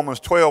about Romans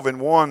 12 and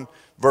 1,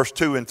 verse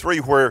 2 and 3,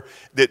 where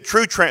that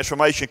true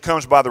transformation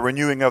comes by the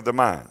renewing of the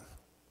mind.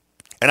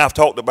 And I've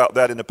talked about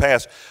that in the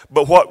past.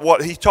 But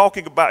what he's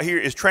talking about here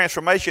is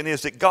transformation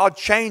is that God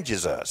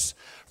changes us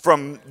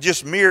from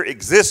just mere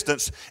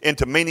existence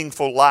into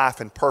meaningful life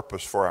and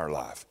purpose for our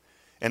life.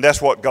 And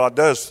that's what God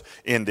does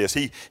in this.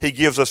 He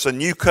gives us a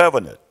new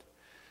covenant.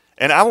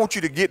 And I want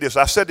you to get this.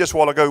 I said this a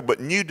while ago, but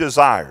new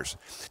desires.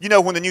 You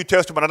know, when the New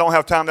Testament, I don't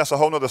have time, that's a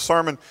whole other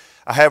sermon.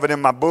 I have it in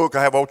my book.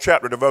 I have a whole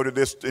chapter devoted to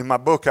this in my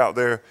book out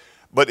there.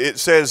 But it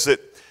says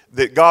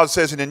that God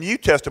says in the New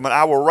Testament,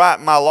 I will write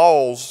my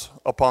laws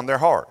upon their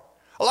heart.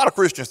 A lot of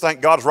Christians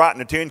think God's writing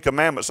the 10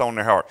 Commandments on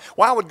their heart.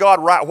 Why would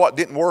God write what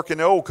didn't work in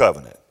the Old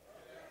Covenant?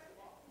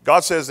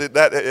 God says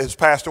that has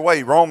passed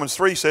away. Romans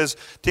 3 says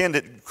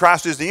that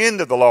Christ is the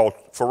end of the law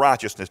for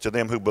righteousness to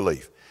them who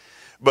believe.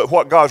 But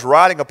what God's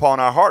writing upon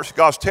our hearts,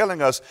 God's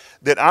telling us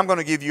that I'm going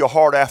to give you a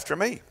heart after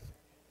me.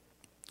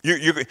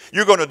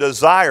 You're going to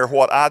desire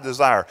what I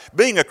desire.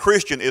 Being a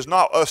Christian is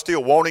not us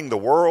still wanting the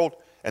world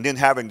and then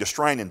having to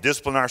strain and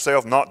discipline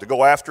ourselves not to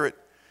go after it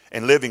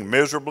and living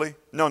miserably.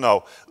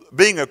 No.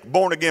 Being a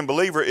born-again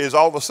believer is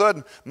all of a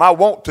sudden my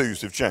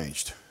want-tos have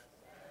changed.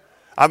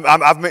 I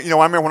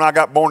remember when I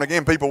got born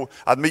again,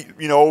 I'd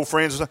meet, old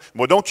friends and say,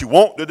 well, don't you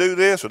want to do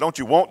this or don't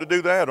you want to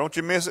do that? Don't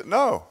you miss it?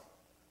 No,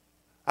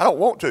 I don't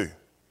want to.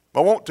 My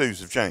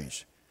want-tos have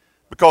changed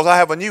because I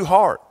have a new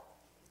heart.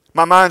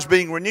 My mind's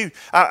being renewed.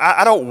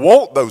 I don't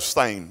want those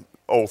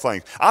old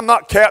things. I'm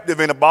not captive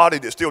in a body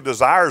that still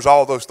desires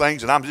all those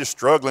things, and I'm just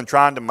struggling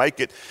trying to make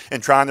it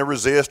and trying to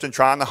resist and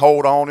trying to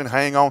hold on and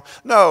hang on.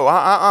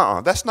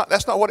 No, That's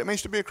not what it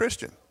means to be a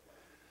Christian.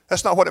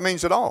 That's not what it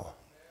means at all.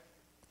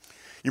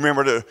 You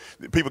remember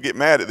people get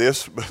mad at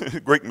this,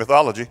 Greek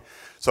mythology.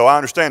 So I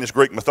understand it's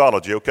Greek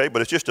mythology, okay,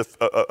 but it's just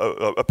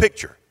a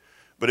picture.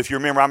 But if you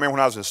remember, I remember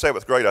when I was in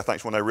 7th grade, I think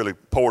is when they really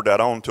poured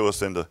that on to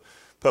us in the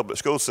public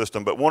school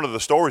system. But one of the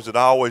stories that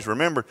I always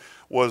remembered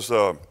was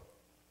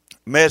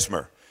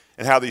Mesmer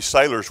and how these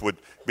sailors would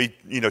be,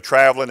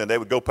 traveling and they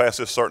would go past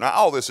this certain island.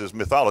 All this is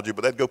mythology,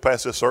 but they'd go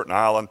past this certain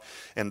island,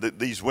 and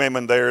these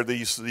women there,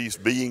 these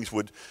beings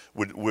would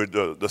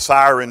the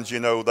sirens,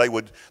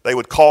 they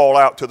would call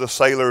out to the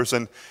sailors,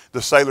 and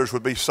the sailors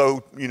would be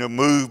so,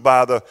 moved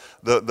by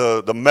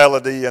the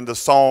melody and the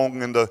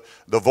song and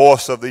the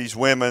voice of these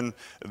women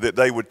that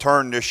they would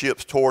turn their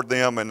ships toward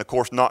them, and of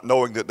course not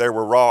knowing that there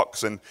were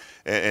rocks and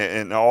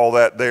all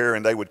that there,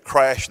 and they would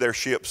crash their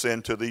ships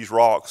into these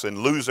rocks and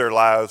lose their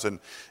lives,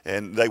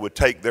 and they would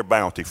take their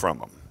bounty from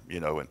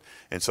them,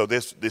 and so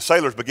the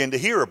sailors began to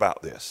hear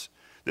about this,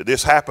 that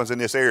this happens in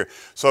this area.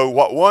 So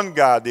what one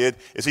guy did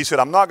is he said,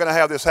 I'm not going to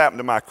have this happen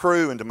to my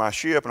crew and to my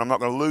ship, and I'm not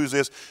going to lose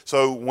this.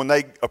 So when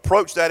they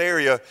approached that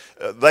area,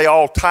 they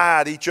all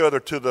tied each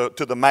other to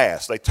the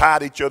mast. They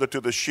tied each other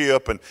to the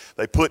ship, and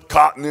they put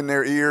cotton in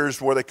their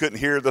ears where they couldn't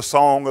hear the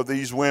song of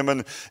these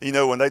women,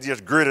 and they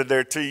just gritted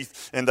their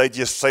teeth, and they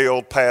just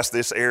sailed past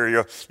this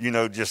area,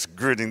 just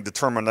gritting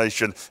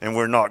determination, and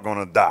we're not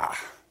going to die.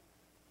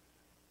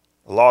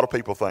 A lot of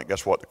people think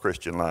that's what the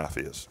Christian life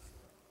is.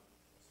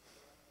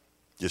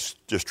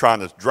 Just trying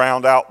to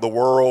drown out the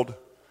world,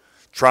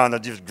 trying to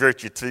just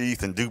grit your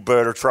teeth and do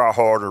better, try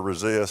harder,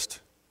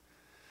 resist.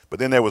 But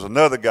then there was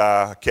another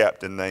guy, a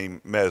captain named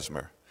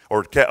Mesmer,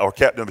 or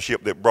captain of a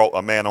ship that brought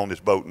a man on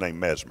this boat named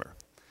Mesmer.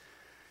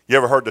 You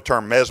ever heard the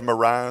term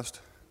mesmerized?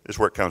 This is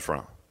where it comes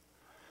from.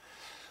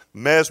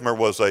 Mesmer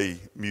was a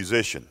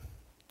musician,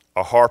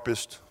 a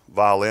harpist,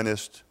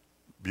 violinist,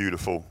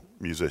 beautiful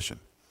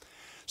musician.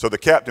 So the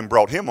captain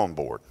brought him on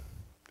board,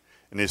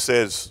 and he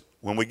says,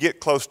 when we get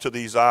close to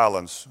these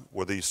islands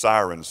where these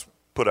sirens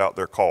put out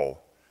their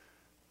call,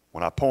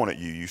 when I point at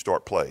you, you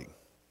start playing.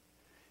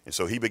 And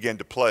so he began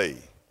to play, and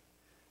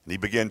he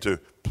began to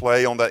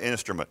play on that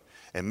instrument.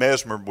 And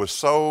Mesmer was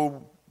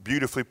so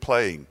beautifully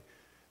playing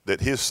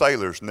that his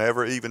sailors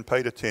never even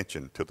paid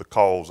attention to the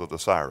calls of the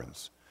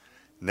sirens,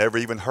 never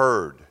even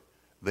heard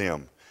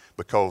them,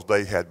 because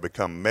they had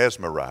become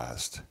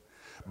mesmerized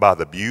by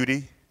the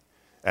beauty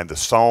and the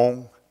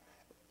song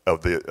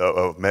of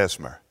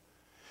Mesmer.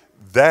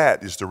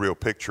 That is the real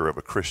picture of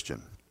a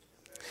Christian.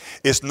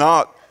 It's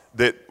not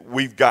that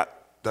we've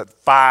got to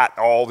fight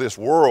all this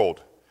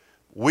world.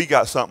 We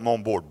got something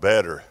on board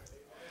better.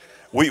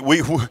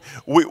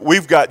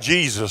 We've got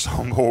Jesus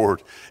on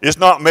board. It's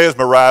not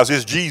mesmerized,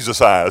 it's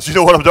Jesus eyes. You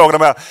know what I'm talking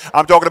about?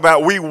 I'm talking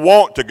about we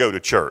want to go to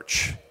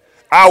church.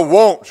 I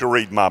want to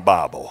read my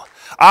Bible.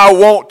 I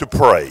want to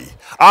pray.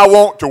 I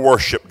want to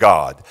worship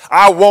God.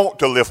 I want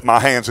to lift my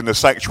hands in the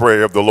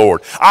sanctuary of the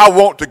Lord. I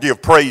want to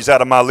give praise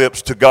out of my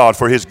lips to God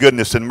for his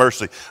goodness and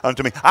mercy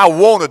unto me. I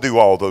want to do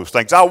all those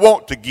things. I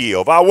want to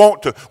give. I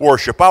want to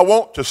worship. I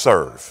want to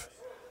serve.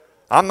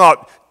 I'm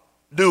not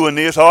doing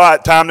this, all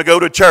right, time to go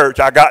to church.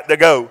 I got to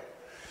go.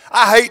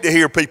 I hate to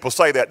hear people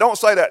say that. Don't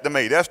say that to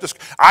me. That's just,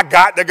 I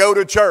got to go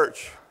to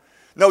church.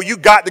 No, you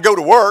got to go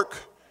to work.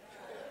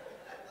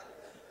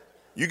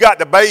 You got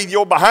to bathe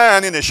your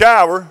behind in the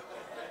shower.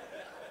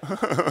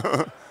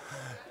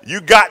 You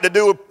got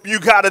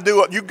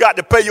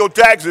to pay your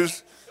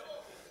taxes.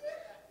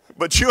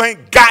 But you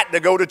ain't got to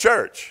go to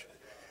church.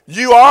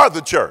 You are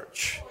the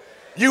church.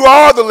 You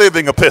are the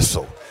living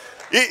epistle.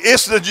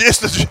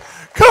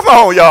 Come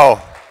on,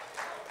 y'all.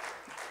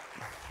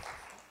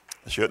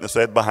 I shouldn't have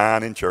said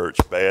behind in church.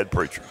 Bad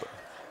preacher. But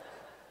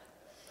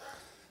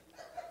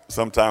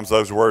sometimes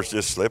those words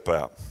just slip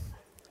out.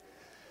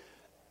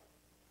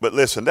 But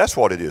listen, that's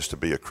what it is to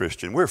be a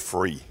Christian. We're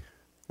free.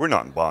 We're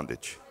not in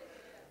bondage.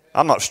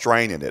 I'm not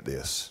straining at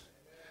this.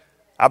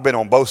 I've been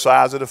on both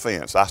sides of the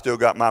fence. I still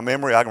got my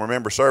memory. I can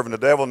remember serving the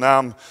devil. Now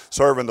I'm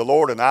serving the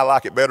Lord, and I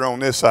like it better on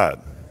this side.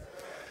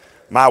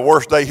 My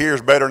worst day here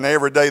is better than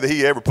every day that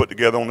he ever put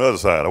together on the other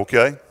side,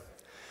 okay?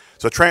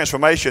 So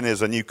transformation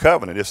is a new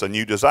covenant. It's a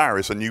new desire.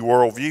 It's a new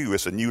worldview.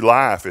 It's a new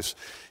life.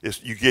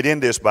 You get in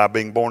this by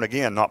being born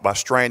again, not by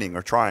straining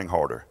or trying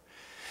harder.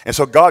 And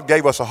so God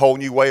gave us a whole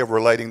new way of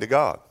relating to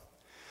God.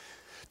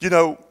 You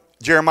know,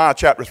 Jeremiah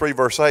chapter 3,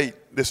 verse 8,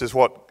 this is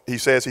what he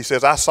says. He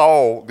says, I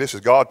saw, this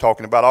is God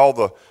talking about all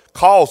the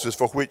causes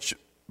for which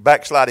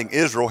backsliding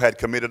Israel had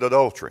committed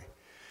adultery.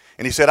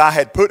 And he said, I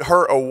had put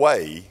her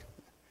away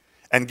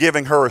and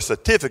giving her a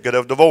certificate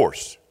of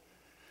divorce.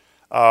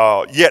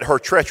 Yet her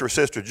treacherous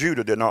sister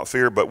Judah did not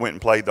fear, but went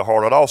and played the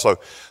harlot also.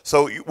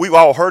 So we've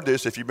all heard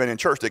this if you've been in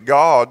church, that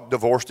God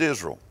divorced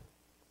Israel.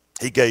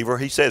 He gave her,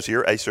 he says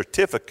here, a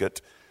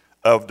certificate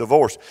of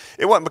divorce.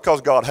 It wasn't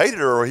because God hated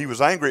her or he was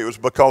angry. It was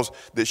because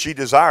that she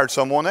desired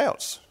someone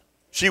else.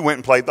 She went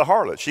and played the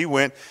harlot. She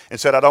went and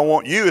said, I don't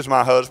want you as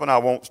my husband. I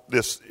want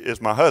this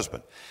as my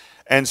husband.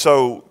 And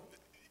so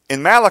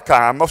in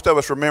Malachi, most of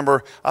us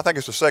remember, I think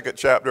it's the 2nd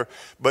chapter,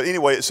 but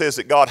anyway, it says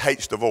that God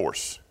hates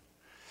divorce.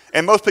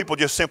 And most people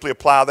just simply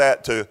apply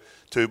that to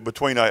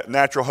between a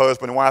natural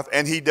husband and wife,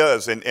 and he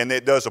does, and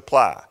it does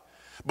apply.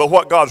 But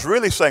what God's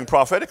really saying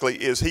prophetically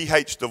is he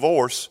hates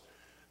divorce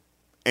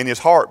in his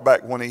heart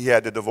back when he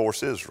had to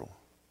divorce Israel.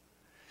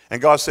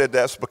 And God said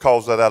that's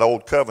because of that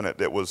old covenant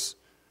that was,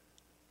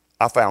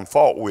 I found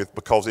fault with,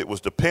 because it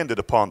was dependent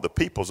upon the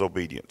people's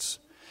obedience.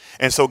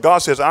 And so God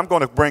says, I'm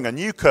going to bring a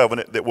new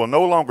covenant that will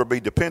no longer be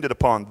dependent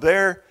upon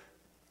their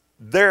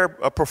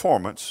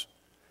performance.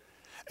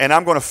 And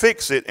I'm going to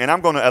fix it, and I'm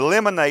going to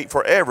eliminate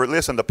forever,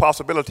 listen, the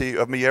possibility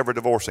of me ever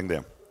divorcing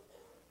them.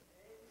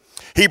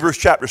 Hebrews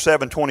chapter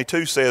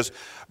 7:22 says,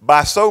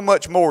 by so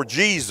much more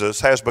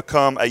Jesus has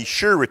become a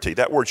surety.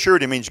 That word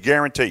surety means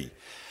guarantee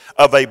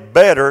of a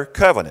better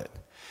covenant.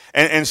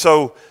 And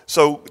so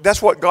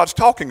that's what God's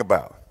talking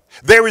about.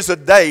 There is a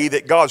day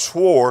that God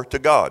swore to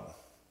God.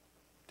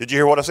 Did you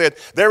hear what I said?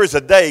 There is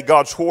a day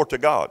God swore to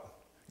God.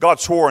 God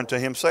swore unto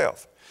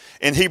himself.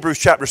 In Hebrews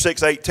chapter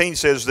 6:18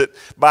 says that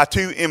by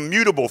two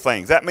immutable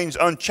things, that means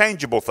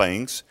unchangeable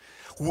things,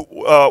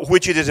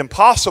 which it is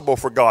impossible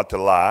for God to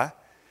lie,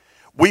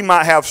 we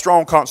might have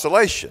strong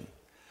consolation,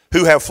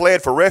 who have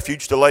fled for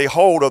refuge to lay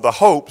hold of the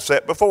hope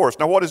set before us.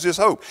 Now what is this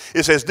hope?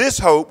 It says this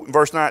hope, in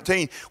verse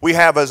 19, we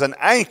have as an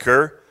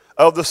anchor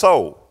of the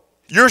soul.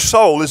 Your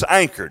soul is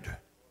anchored.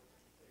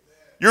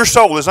 Your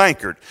soul is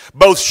anchored,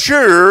 both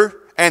sure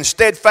and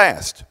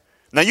steadfast.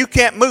 Now you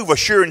can't move a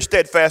sure and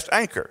steadfast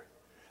anchor,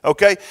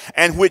 okay?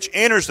 And which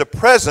enters the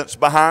presence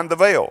behind the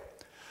veil,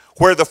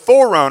 where the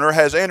forerunner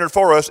has entered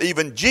for us,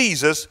 even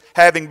Jesus,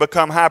 having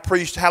become high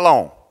priest, how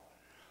long?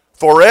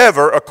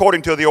 Forever,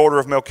 according to the order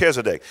of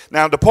Melchizedek.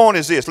 Now the point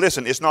is this,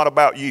 listen, it's not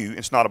about you,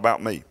 it's not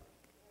about me.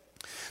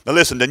 Now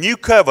listen, the new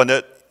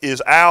covenant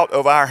is out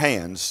of our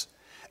hands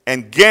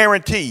and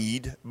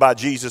guaranteed by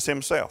Jesus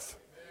himself.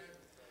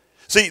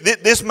 See,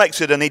 this makes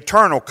it an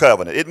eternal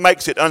covenant. It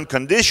makes it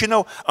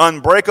unconditional,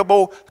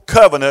 unbreakable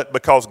covenant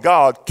because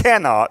God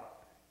cannot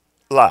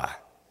lie.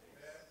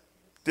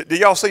 Do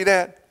y'all see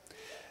that?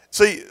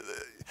 See,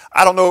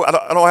 I don't know, I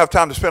don't have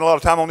time to spend a lot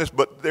of time on this,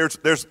 but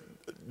there's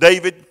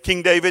David,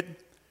 King David,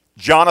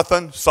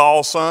 Jonathan,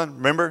 Saul's son,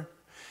 remember?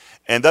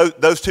 And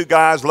those two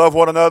guys love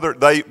one another.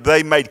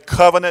 They made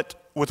covenant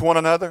with one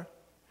another.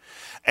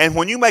 And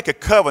when you make a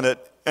covenant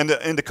in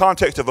the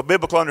context of a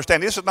biblical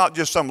understanding, this is not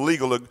just some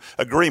legal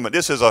agreement.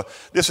 This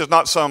is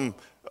not some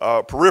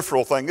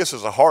peripheral thing. This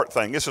is a heart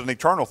thing. This is an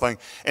eternal thing.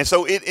 And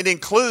so it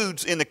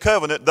includes in the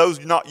covenant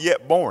those not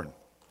yet born.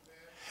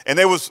 And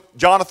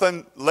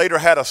Jonathan later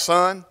had a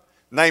son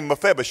named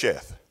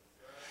Mephibosheth.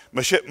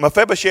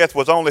 Mephibosheth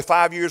was only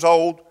 5 years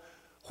old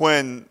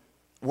when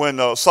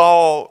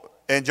Saul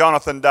and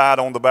Jonathan died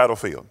on the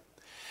battlefield.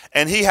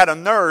 And he had a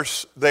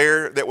nurse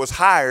there that was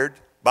hired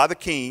by the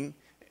king,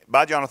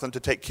 by Jonathan, to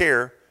take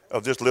care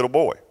of this little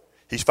boy.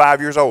 He's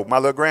 5 years old. My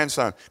little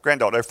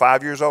granddaughter, they're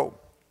 5 years old.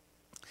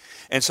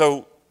 And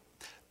so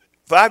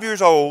 5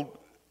 years old,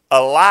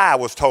 a lie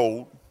was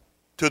told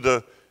to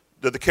the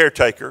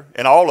caretaker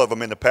and all of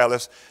them in the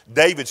palace.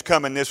 David's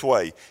coming this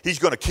way. He's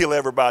going to kill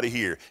everybody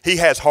here. He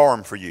has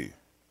harm for you.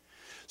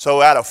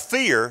 So out of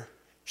fear,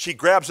 she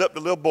grabs up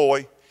the little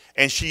boy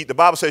and the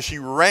Bible says she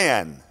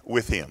ran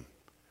with him,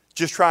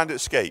 just trying to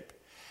escape.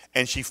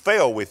 And she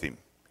fell with him.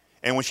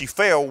 And when she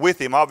fell with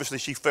him, obviously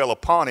she fell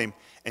upon him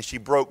and she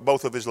broke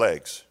both of his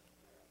legs.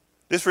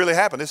 This really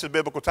happened. This is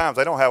biblical times.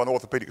 They don't have an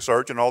orthopedic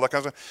surgeon and all that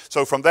kind of stuff.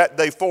 So from that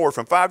day forward,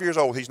 from 5 years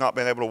old, he's not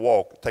been able to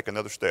walk, take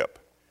another step.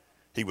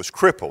 He was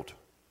crippled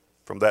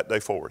from that day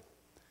forward.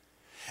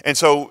 And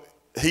so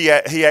he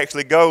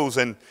actually goes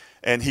and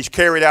he's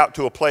carried out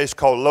to a place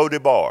called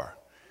Lo-debar.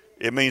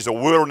 It means a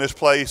wilderness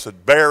place, a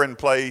barren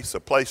place, a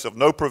place of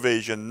no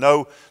provision,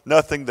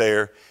 nothing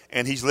there.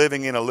 And he's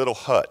living in a little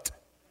hut.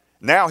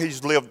 Now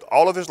he's lived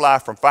all of his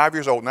life from 5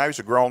 years old. Now he's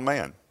a grown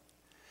man.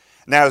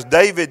 Now as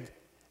David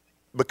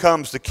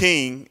becomes the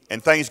king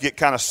and things get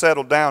kind of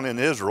settled down in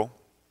Israel,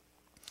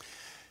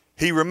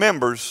 he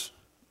remembers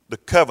the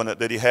covenant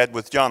that he had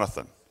with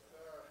Jonathan,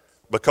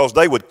 because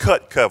they would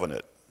cut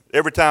covenant.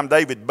 Every time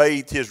David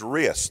bathed his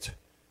wrist,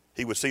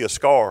 he would see a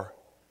scar,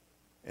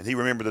 and he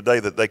remembered the day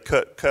that they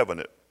cut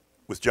covenant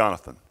with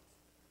Jonathan.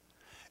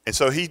 And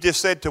so he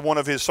just said to one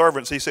of his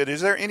servants, he said,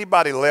 is there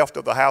anybody left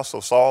of the house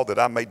of Saul that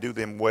I may do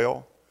them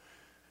well?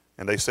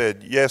 And they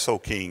said, yes, O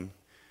king,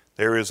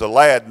 there is a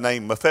lad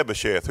named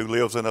Mephibosheth who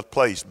lives in a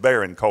place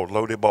barren called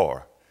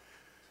Lo-debar.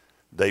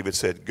 David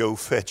said, go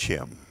fetch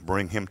him,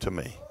 bring him to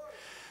me.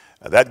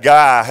 That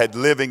guy had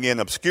living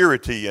in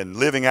obscurity and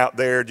living out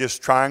there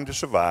just trying to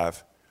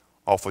survive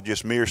off of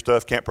just mere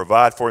stuff, can't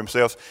provide for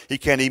himself. He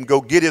can't even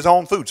go get his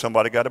own food.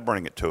 Somebody got to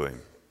bring it to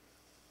him.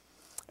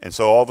 And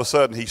so all of a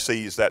sudden he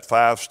sees that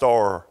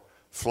 5-star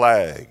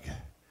flag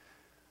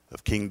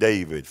of King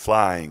David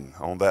flying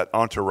on that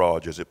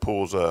entourage as it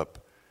pulls up.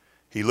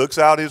 He looks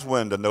out his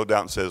window, no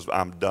doubt, and says,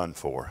 I'm done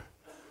for.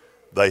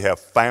 They have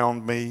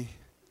found me.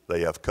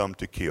 They have come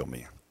to kill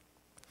me.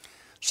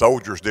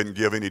 Soldiers didn't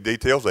give any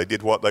details. They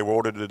did what they were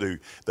ordered to do.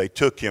 They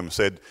took him and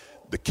said,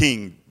 the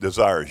king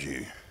desires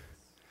you.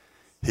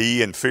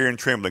 He, in fear and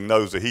trembling,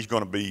 knows that he's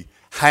going to be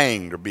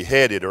hanged or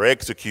beheaded or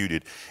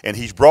executed. And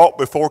he's brought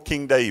before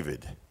King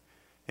David.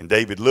 And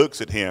David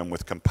looks at him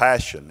with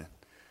compassion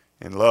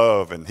and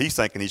love. And he's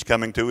thinking he's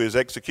coming to his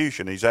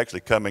execution. He's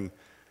actually coming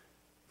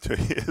to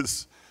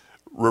his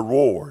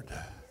reward.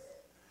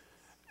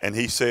 And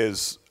he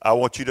says, I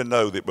want you to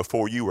know that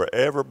before you were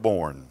ever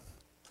born,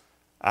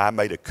 I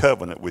made a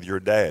covenant with your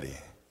daddy.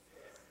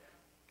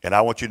 And I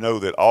want you to know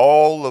that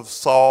all of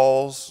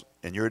Saul's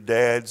and your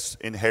dad's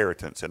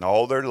inheritance and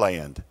all their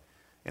land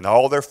and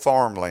all their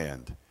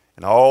farmland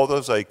and all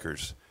those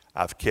acres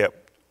I've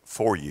kept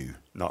for you,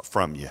 not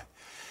from you.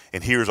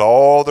 And here's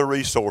all the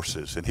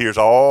resources, and here's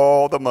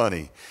all the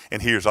money,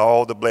 and here's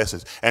all the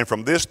blessings. And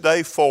from this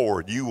day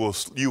forward, you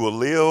will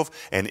live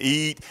and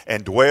eat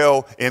and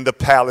dwell in the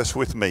palace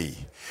with me.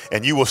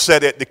 And you will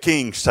sit at the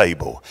king's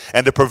table,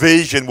 and the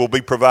provision will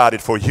be provided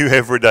for you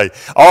every day.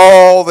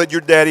 All that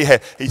your daddy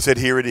had. He said,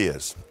 here it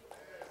is.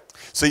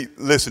 See,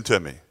 listen to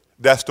me.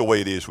 That's the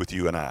way it is with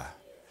you and I.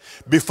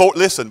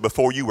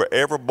 Before you were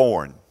ever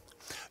born,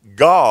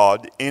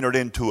 God entered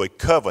into a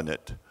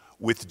covenant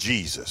with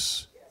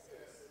Jesus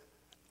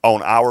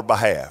on our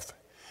behalf.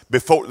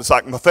 Before, it's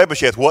like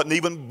Mephibosheth wasn't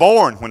even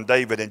born when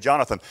David and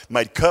Jonathan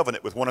made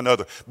covenant with one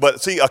another.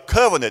 But see, a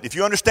covenant, if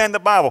you understand the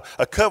Bible,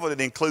 a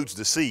covenant includes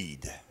the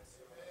seed.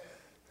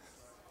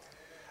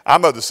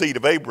 I'm of the seed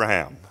of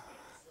Abraham.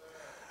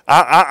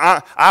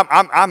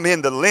 I'm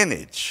in the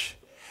lineage.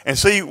 And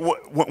see,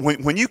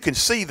 when you can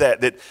see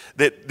that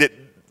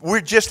we're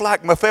just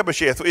like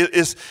Mephibosheth,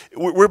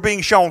 we're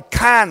being shown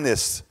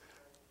kindness,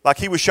 like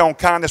he was shown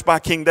kindness by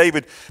King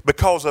David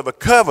because of a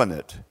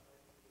covenant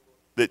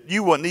that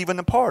you wasn't even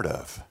a part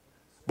of,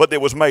 but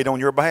that was made on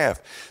your behalf.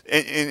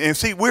 And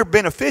see, we're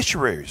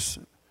beneficiaries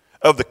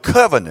of the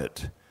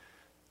covenant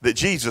that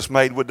Jesus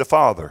made with the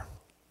Father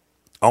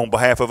on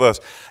behalf of us.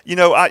 You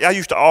know, I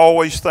used to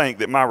always think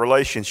that my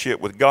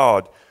relationship with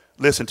God,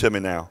 listen to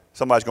me now,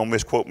 somebody's going to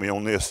misquote me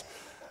on this,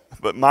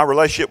 but my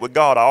relationship with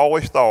God I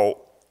always thought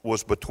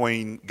was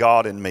between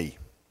God and me,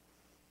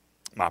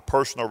 my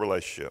personal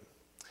relationship.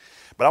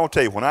 But I want to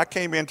tell you, when I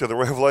came into the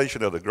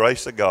revelation of the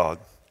grace of God,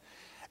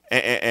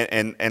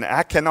 and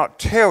I cannot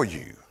tell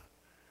you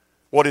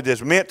what it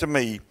has meant to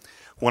me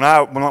when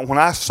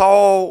I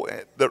saw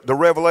the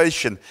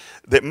revelation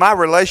that my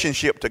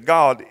relationship to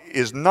God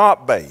is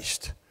not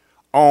based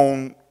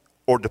on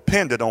or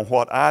dependent on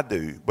what I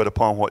do, but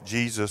upon what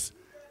Jesus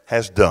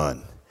has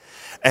done.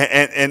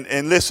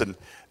 And listen,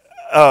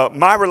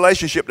 my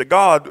relationship to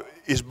God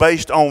is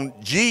based on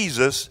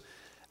Jesus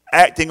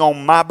acting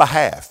on my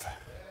behalf.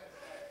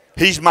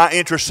 He's my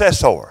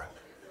intercessor.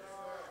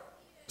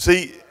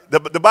 See,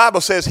 the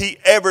Bible says he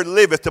ever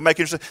liveth to make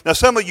intercession. Now,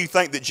 some of you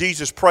think that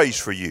Jesus prays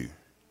for you.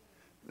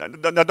 Now,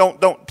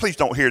 please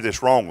don't hear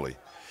this wrongly.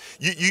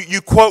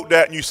 You quote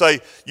that and you say,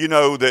 you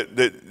know,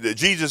 that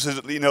Jesus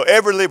is, you know,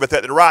 ever liveth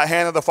at the right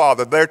hand of the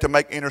Father, there to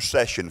make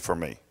intercession for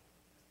me.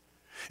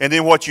 And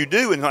then what you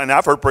do, and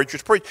I've heard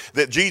preachers preach,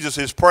 that Jesus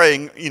is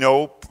praying, you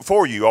know,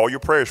 for you, all your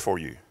prayers for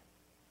you.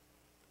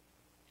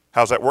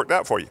 How's that worked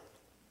out for you?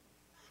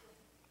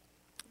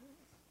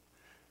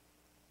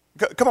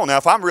 Come on now,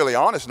 if I'm really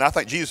honest and I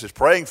think Jesus is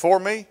praying for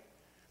me,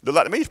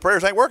 to me his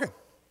prayers ain't working.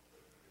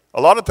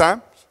 A lot of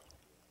times.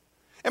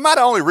 Am I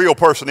the only real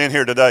person in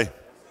here today?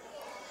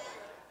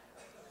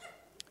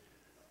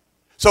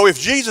 So if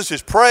Jesus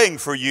is praying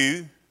for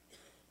you,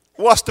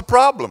 what's the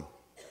problem?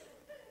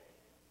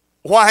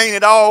 Why ain't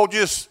it all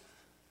just,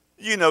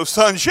 you know,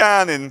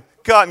 sunshine and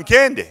cotton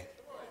candy?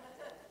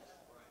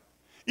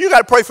 You got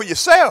to pray for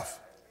yourself.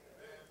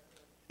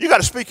 You got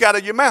to speak out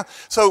of your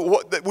mouth.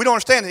 So we don't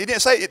understand. He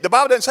didn't say, the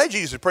Bible doesn't say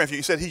Jesus is praying for you.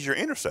 He said he's your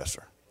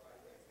intercessor.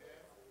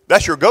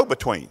 That's your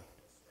go-between.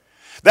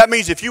 That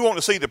means if you want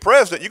to see the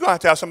president, you're going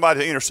to have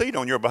somebody to intercede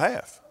on your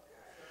behalf.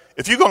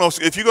 If you're going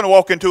to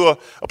walk into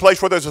a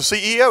place where there's a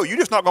CEO, you're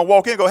just not going to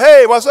walk in and go,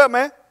 hey, what's up,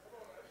 man?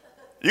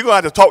 You're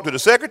going to have to talk to the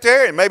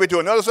secretary and maybe to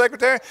another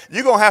secretary.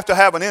 You're going to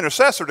have an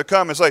intercessor to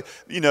come and say,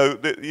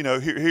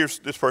 here's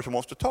this person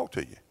wants to talk to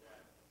you.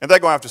 And they're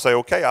going to have to say,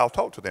 okay, I'll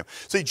talk to them.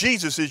 See,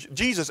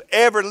 Jesus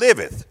ever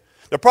liveth.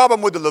 The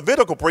problem with the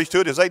Levitical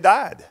priesthood is they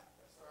died.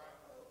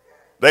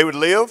 They would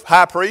live,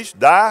 high priest,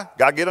 die,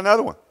 got to get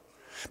another one.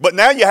 But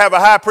now you have a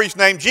high priest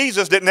named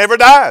Jesus that never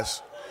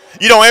dies.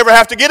 You don't ever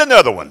have to get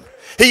another one.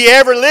 He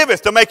ever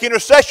liveth to make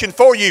intercession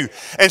for you.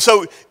 And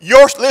so,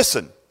 your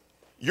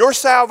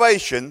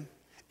salvation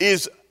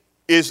is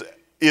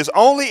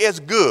only as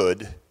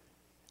good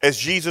as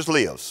Jesus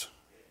lives.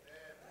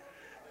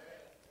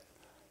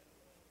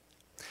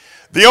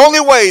 The only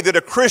way that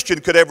a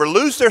Christian could ever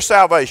lose their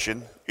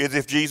salvation is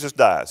if Jesus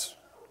dies.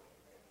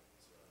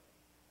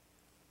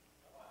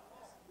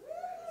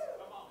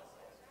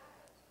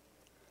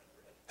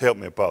 Help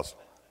me, Apostle.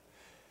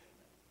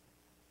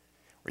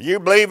 Were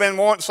you believing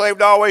once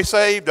saved, always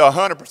saved?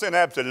 100%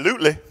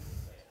 absolutely.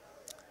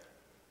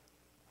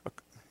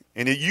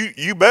 And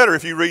you better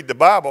if you read the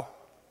Bible.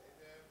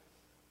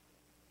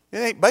 It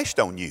ain't based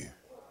on you.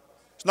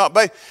 It's not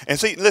based. And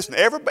see, listen,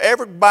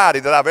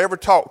 everybody that I've ever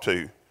talked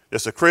to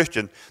that's a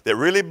Christian that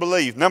really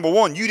believes, number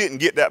one, you didn't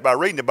get that by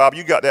reading the Bible.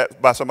 You got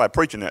that by somebody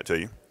preaching that to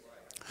you.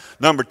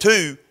 Number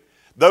two,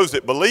 those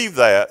that believe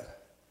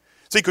that,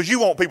 see, because you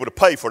want people to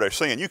pay for their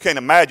sin. You can't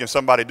imagine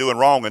somebody doing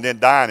wrong and then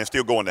dying and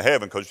still going to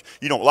heaven because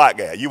you don't like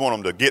that. You want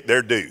them to get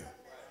their due.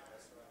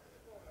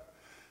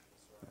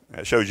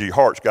 That shows you your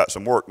heart's got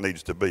some work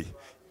needs to be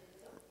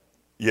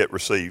yet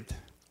received.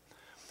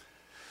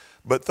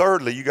 But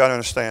thirdly, you got to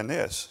understand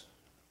this,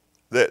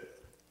 that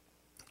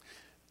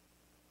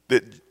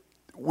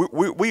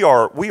we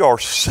are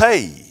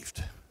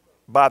saved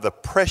by the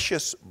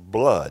precious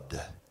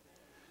blood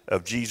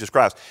of Jesus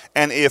Christ.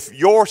 And if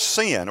your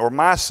sin or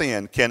my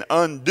sin can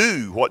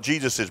undo what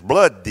Jesus'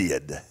 blood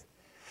did,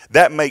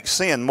 that makes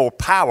sin more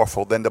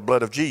powerful than the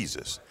blood of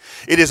Jesus.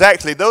 It is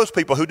actually those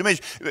people who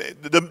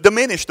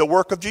diminish the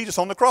work of Jesus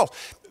on the cross.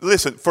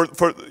 Listen,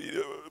 for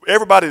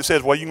everybody that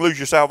says, well, you can lose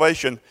your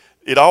salvation,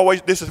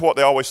 this is what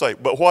they always say.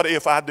 But what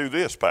if I do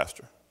this,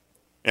 Pastor?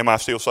 Am I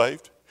still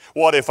saved?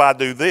 What if I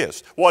do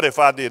this? What if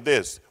I did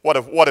this? What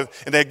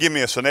if, and they give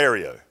me a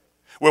scenario.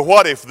 Well,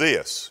 what if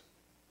this?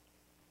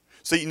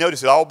 See, you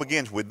notice it all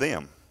begins with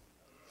them.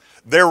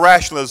 Their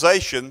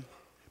rationalization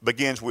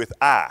begins with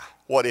I.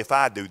 What if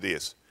I do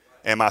this?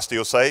 Am I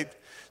still saved?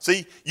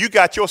 See, you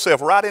got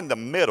yourself right in the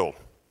middle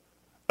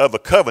of a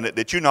covenant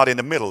that you're not in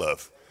the middle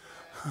of.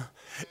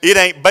 It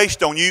ain't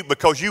based on you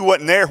because you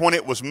wasn't there when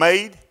it was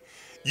made.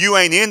 You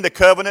ain't in the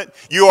covenant.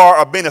 You are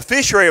a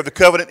beneficiary of the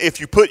covenant if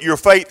you put your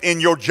faith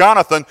in your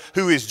Jonathan,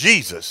 who is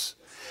Jesus.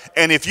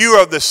 And if you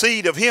are the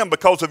seed of him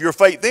because of your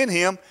faith in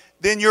him,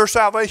 then your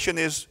salvation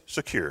is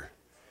secure.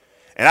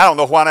 And I don't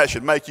know why that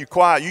should make you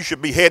quiet. You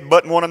should be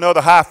headbutting one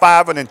another,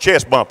 high-fiving, and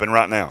chest bumping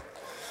right now.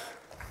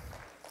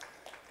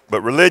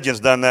 But religion's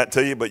done that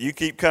to you, but you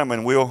keep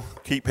coming. We'll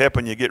keep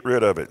helping you get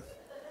rid of it.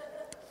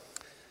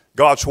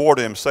 God swore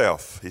to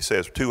himself. He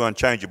says two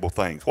unchangeable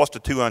things. What's the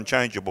two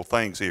unchangeable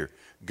things here?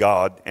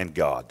 God and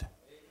God.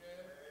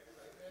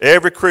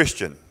 Every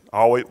Christian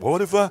always,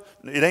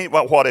 it ain't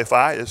about what if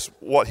I, it's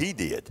what he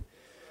did.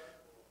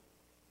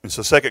 And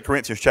so 2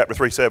 Corinthians chapter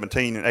 3,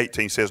 17 and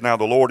 18 says, now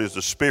the Lord is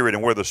the Spirit,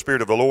 and where the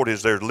Spirit of the Lord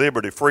is, there's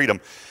liberty, freedom.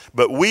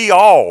 But we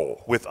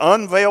all, with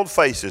unveiled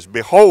faces,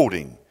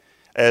 beholding,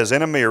 as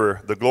in a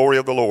mirror, the glory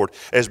of the Lord,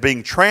 as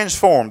being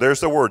transformed, there's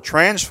the word,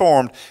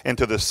 transformed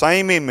into the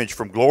same image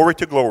from glory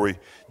to glory,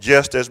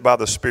 just as by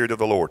the Spirit of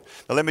the Lord.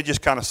 Now let me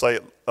just kind of say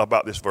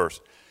about this verse.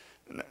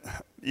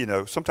 You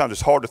know, sometimes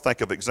it's hard to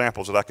think of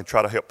examples that I can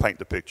try to help paint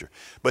the picture.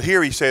 But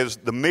here he says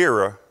the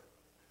mirror,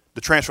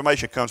 the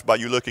transformation comes by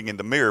you looking in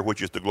the mirror,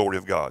 which is the glory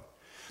of God.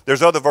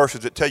 There's other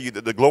verses that tell you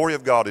that the glory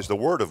of God is the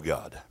Word of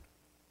God.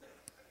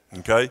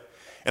 Okay?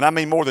 And I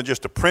mean more than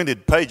just a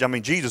printed page. I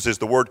mean, Jesus is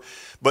the Word.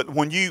 But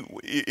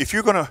if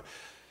you're going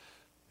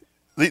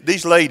to,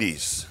 these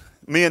ladies,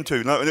 men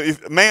too,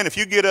 if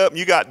you get up and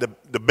you got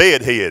the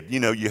bed head, you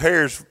know, your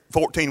hair's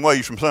 14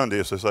 ways from Sunday,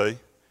 as they say.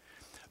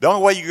 The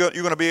only way you're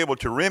going to be able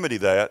to remedy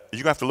that is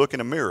you're going to have to look in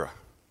the mirror.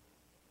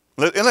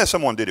 Unless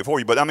someone did it for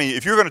you. But I mean,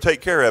 if you're going to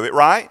take care of it,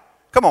 right?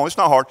 Come on, it's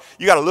not hard.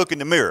 You got to look in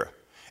the mirror.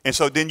 And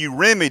so then you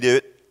remedy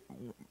it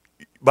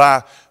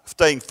by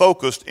staying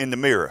focused in the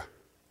mirror.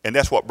 And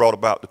that's what brought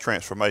about the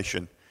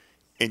transformation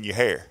in your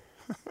hair.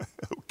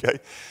 Okay?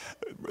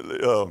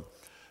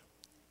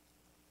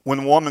 When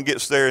a woman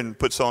gets there and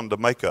puts on the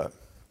makeup,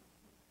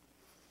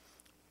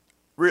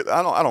 really,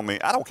 I don't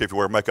care if you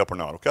wear makeup or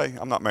not, okay?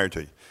 I'm not married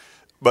to you.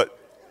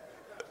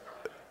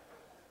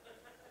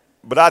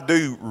 But I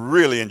do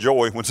really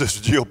enjoy when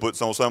Sister Jill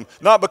puts on something.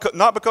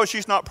 Not because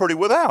she's not pretty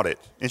without it.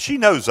 And she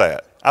knows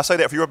that. I say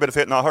that for your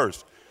benefit, not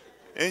hers.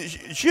 And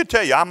she'll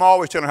tell you, I'm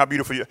always telling her how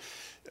beautiful you are.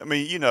 I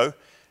mean, you know.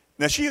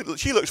 Now, she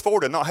looks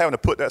forward to not having to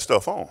put that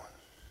stuff on.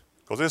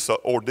 Because it's an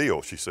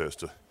ordeal, she says,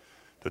 to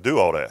do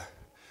all that.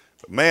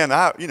 But man,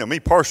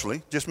 me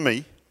personally, just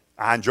me,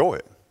 I enjoy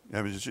it.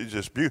 I mean, she's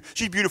just beautiful.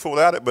 She's beautiful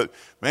without it, but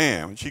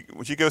man,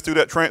 when she goes through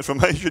that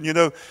transformation, you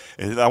know,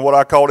 and what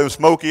I call them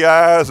smoky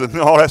eyes and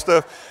all that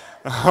stuff,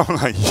 I'm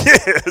like,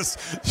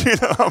 yes. You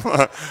know, I'm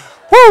like,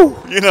 whoo.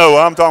 You know,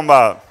 I'm talking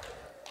about.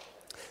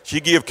 She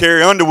give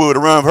Carrie Underwood a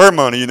run of her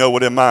money, you know,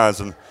 with them eyes.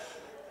 And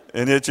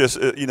it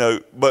just, you know,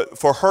 but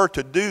for her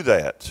to do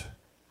that,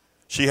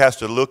 she has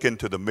to look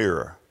into the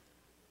mirror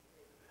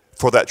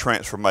for that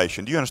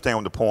transformation. Do you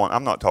understand the point?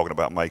 I'm not talking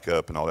about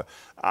makeup and all that.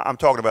 I'm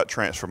talking about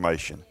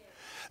transformation.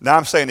 Now,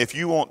 I'm saying if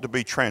you want to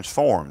be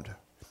transformed,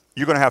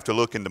 you're going to have to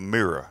look in the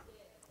mirror,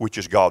 which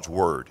is God's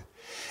Word.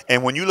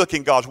 And when you look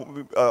in God's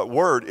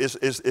Word,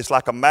 it's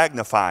like a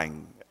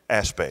magnifying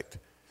aspect.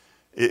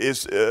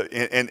 It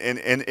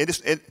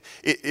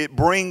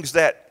brings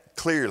that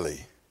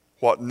clearly,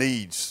 what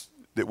needs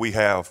that we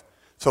have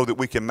so that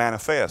we can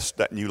manifest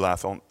that new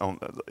life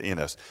in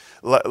us.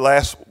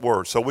 Last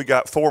word. So we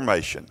got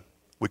formation.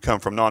 We come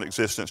from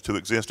non-existence to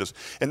existence.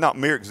 And not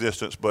mere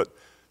existence, but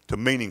to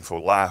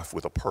meaningful life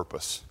with a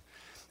purpose.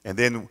 And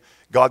then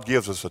God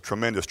gives us a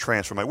tremendous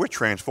transformation. We're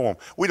transformed.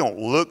 We don't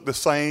look the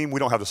same. We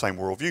don't have the same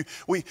worldview.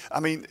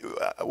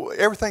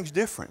 Everything's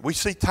different. We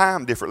see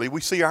time differently.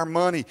 We see our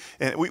money,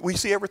 and we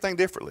see everything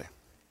differently.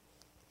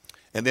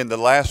 And then the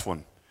last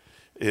one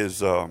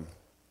is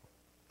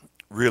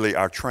really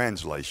our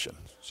translation.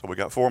 So we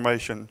got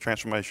formation,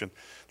 transformation,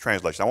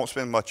 translation. I won't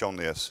spend much on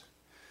this.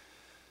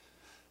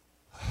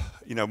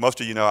 You know, most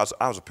of you know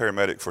I was a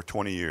paramedic for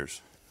 20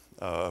 years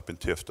up in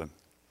Tifton.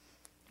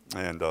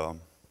 And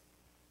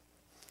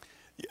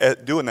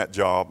doing that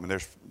job, and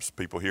there's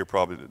people here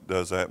probably that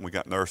does that, and we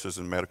got nurses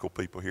and medical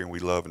people here, and we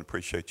love and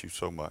appreciate you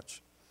so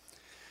much.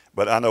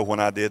 But I know when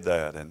I did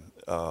that, and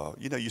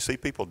you know, you see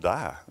people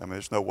die. I mean,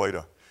 there's no way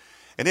to,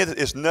 and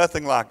it's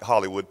nothing like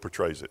Hollywood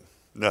portrays it.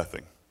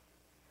 Nothing.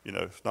 You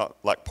know, it's not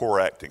like poor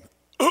acting.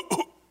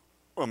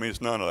 I mean,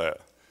 it's none of that.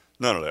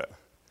 None of that.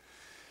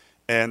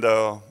 And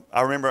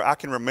I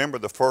can remember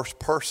the first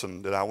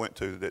person that I went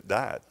to that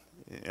died.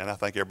 And I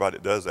think everybody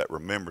that does that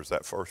remembers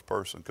that first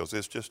person because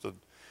it's just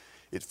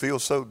it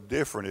feels so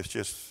different.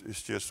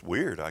 It's just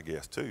weird, I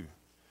guess, too.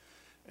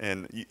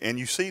 And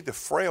you see the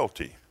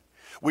frailty.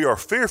 We are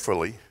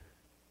fearfully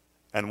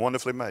and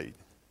wonderfully made.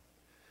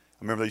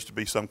 I remember there used to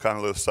be some kind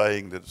of little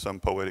saying that some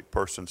poetic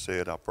person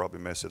said. I'll probably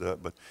mess it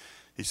up, but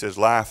he says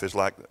life is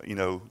like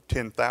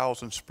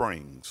 10,000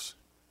 springs,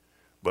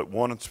 but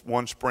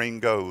one spring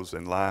goes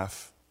and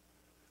life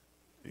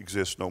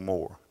exists no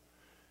more.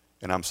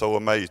 And I'm so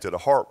amazed that a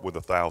harp with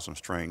 1,000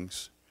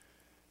 strings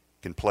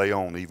can play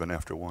on even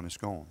after one is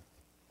gone.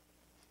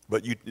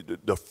 But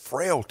the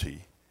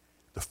frailty,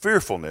 the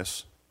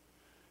fearfulness,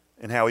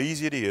 and how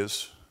easy it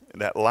is,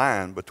 that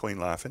line between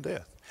life and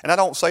death. And I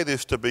don't say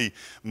this to be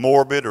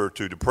morbid or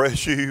to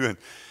depress you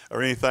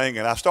or anything.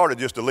 And I started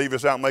just to leave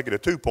this out and make it a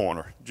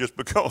two-pointer just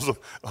because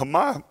of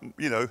my,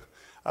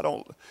 I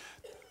don't.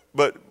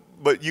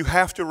 But you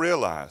have to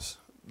realize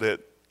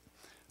that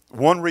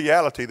one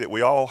reality that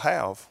we all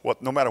have,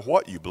 no matter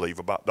what you believe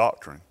about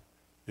doctrine,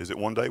 is that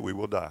one day we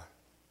will die.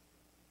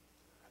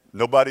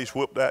 Nobody's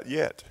whooped that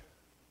yet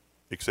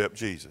except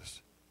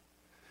Jesus.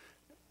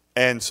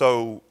 And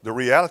so the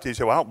reality is,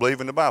 well, I don't believe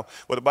in the Bible.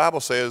 Well, the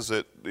Bible says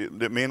that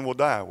men will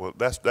die. Well,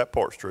 that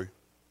part's true.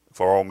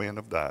 For all men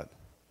have died.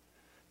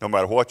 No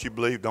matter what you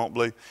believe, don't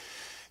believe.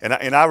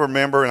 And I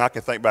remember, and I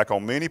can think back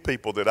on many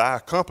people that I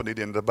accompanied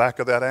in the back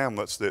of that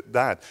ambulance that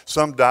died.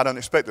 Some died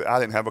unexpectedly. I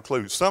didn't have a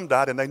clue. Some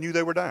died and they knew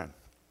they were dying.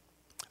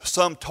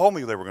 Some told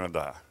me they were going to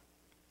die.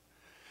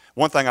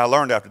 One thing I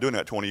learned after doing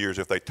that 20 years,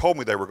 if they told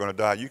me they were going to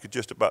die, you could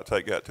just about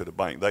take that to the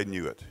bank. They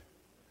knew it.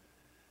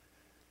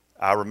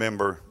 I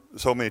remember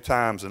so many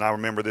times, and I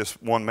remember this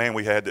one man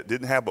we had that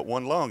didn't have but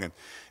one lung,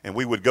 and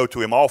we would go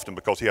to him often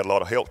because he had a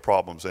lot of health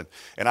problems. And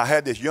I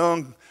had this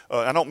young,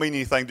 I don't mean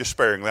anything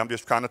despairingly, I'm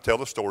just trying to tell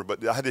the story,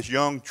 but I had this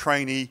young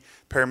trainee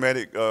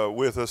paramedic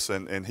with us,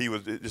 and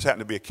it just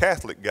happened to be a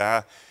Catholic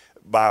guy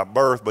by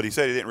birth, but he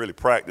said he didn't really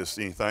practice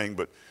anything,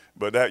 but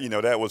that,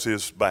 that was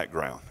his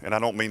background. And I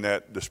don't mean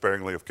that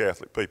despairingly of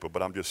Catholic people,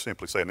 but I'm just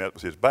simply saying that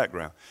was his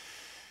background.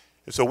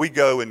 And so we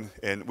go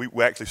and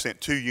we actually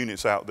sent 2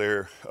 units out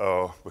there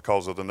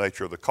because of the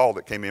nature of the call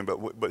that came in.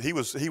 But he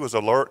was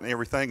alert and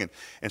everything.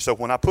 And so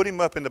when I put him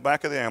up in the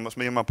back of the ambulance,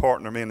 me and my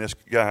partner, me and this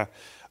guy,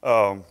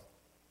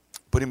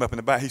 put him up in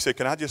the back. He said,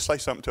 "Can I just say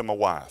something to my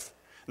wife?"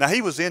 Now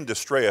he was in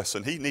distress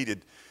and he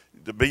needed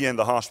to be in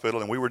the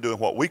hospital, and we were doing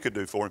what we could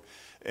do for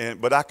him.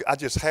 But I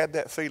just had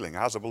that feeling.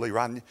 I was a believer.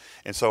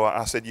 And so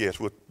I said, yes,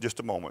 well,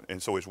 just a moment.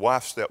 And so his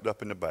wife stepped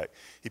up in the back.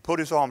 He put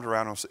his arms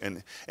around us,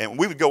 and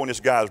we would go in this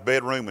guy's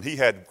bedroom, and he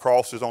had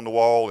crosses on the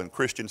wall and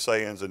Christian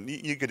sayings, and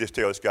you could just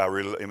tell this guy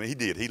really, he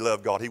did. He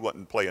loved God. He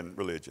wasn't playing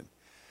religion.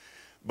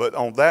 But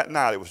on that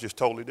night, it was just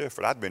totally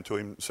different. I'd been to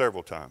him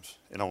several times.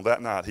 And on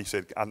that night, he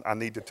said, I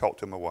need to talk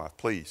to my wife.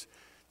 Please,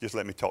 just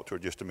let me talk to her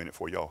just a minute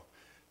before y'all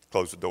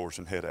close the doors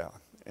and head out.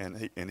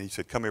 And he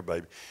said, "Come here,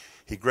 baby."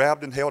 He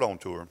grabbed and held on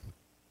to her.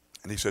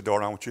 And he said,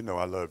 "Darling, I want you to know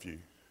I love you.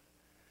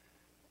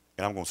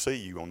 And I'm going to see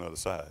you on the other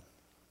side."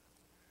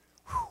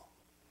 Whew.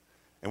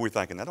 And we're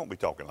thinking, now don't be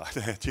talking like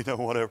that,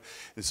 whatever.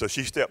 And so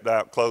she stepped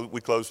out,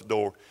 we closed the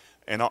door.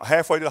 And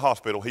halfway to the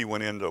hospital, he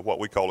went into what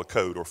we call a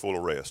code or full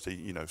arrest.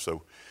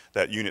 So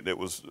that unit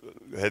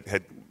that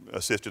had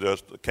assisted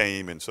us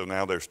came. And so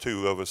now there's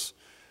 2 of us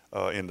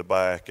in the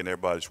back, and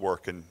everybody's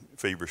working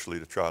feverishly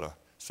to try to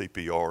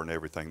CPR and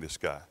everything, this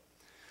guy.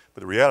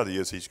 But the reality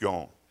is he's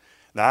gone.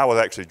 Now, I was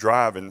actually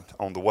driving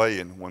on the way,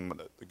 and when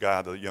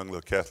the young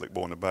little Catholic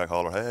boy in the back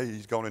hollered, "Hey,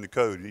 he's gone into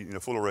code,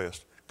 full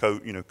arrest,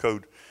 code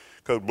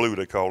blue,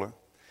 they call it."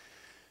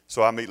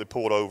 So I immediately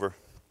pulled over,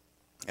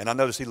 and I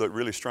noticed he looked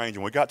really strange.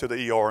 And we got to the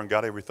ER and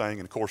got everything,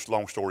 and of course,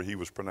 long story, he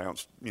was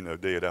pronounced,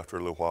 dead after a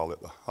little while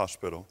at the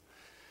hospital.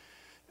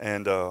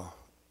 And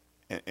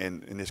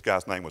this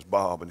guy's name was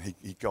Bob, and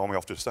he called me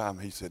off to the side,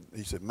 and he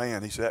said,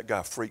 "Man," that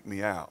guy freaked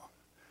me out.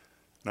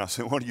 And I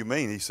said, "What do you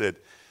mean?" He said,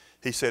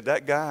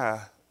 "That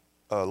guy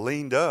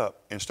leaned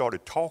up and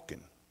started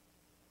talking."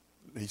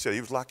 He said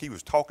he was like he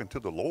was talking to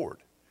the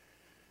Lord.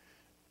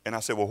 And I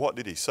said, "Well, what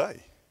did he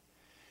say?"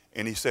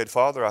 And he said,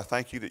 "Father, I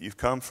thank you that you've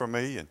come for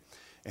me." And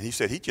he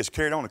said he just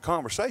carried on a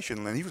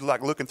conversation, and he was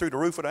like looking through the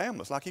roof of the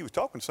ambulance like he was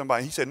talking to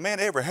somebody. He said, "Man,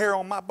 every hair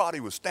on my body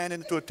was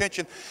standing to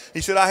attention."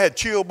 He said, "I had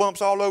chill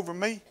bumps all over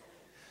me."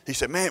 He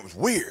said, "Man, it was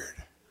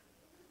weird."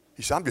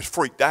 He said, "I'm just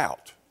freaked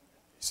out."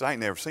 He said, "I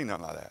ain't never seen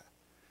nothing like that."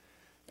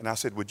 And I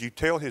said, "Would you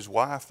tell his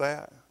wife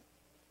that?"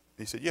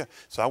 He said, "Yeah."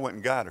 So I went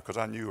and got her because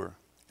I knew her.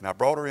 And I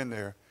brought her in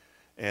there,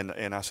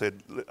 and I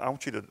said, "I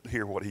want you to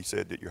hear what he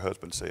said that your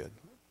husband said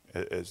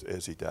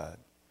as he died."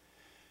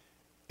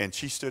 And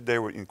she stood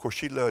there, and of course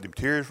she loved him.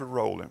 Tears were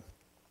rolling.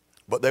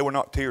 But they were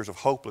not tears of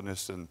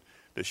hopelessness and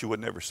that she would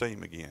never see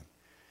him again.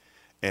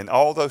 And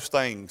all those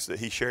things that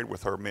he shared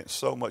with her meant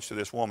so much to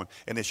this woman.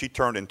 And then she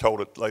turned and told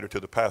it later to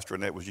the pastor,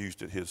 and that was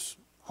used at his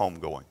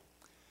homegoing.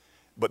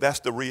 But that's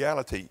the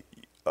reality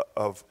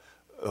of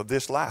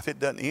this life. It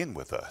doesn't end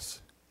with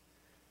us.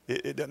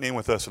 It doesn't end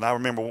with us. And I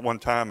remember one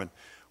time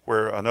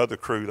where another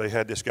crew, they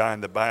had this guy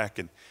in the back,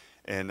 and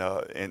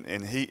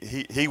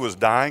he was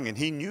dying, and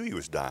he knew he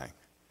was dying.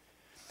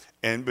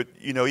 But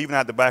even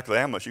out the back of the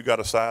ambulance, you got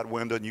a side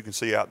window and you can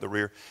see out the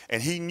rear.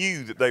 And he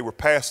knew that they were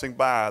passing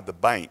by the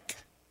bank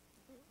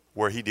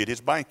where he did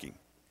his banking.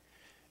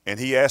 And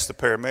he asked the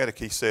paramedic,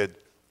 he said,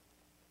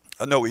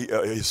 no,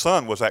 his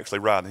son was actually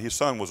riding. His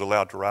son was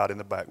allowed to ride in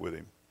the back with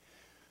him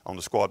on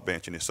the squad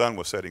bench, and his son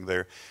was sitting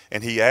there.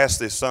 And he asked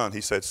his son,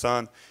 he said,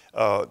 son,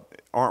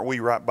 aren't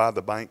we right by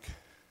the bank?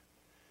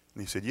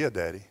 And he said, yeah,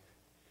 Daddy.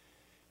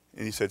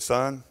 And he said,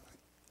 son,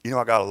 I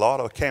got a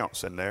lot of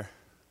accounts in there.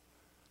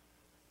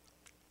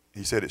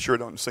 He said, it sure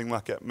doesn't seem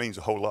like that means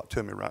a whole lot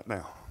to me right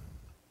now.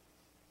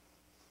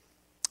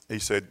 He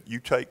said, you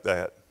take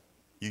that,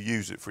 you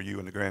use it for you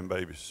and the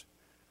grandbabies.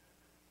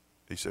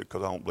 He said,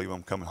 because I don't believe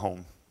I'm coming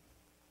home.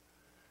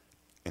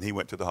 And he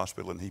went to the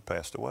hospital and he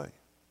passed away.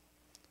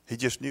 He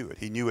just knew it.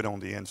 He knew it on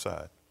the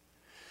inside.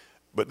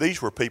 But these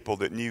were people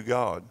that knew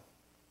God,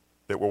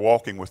 that were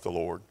walking with the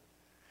Lord.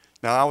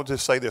 Now, I would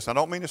just say this. I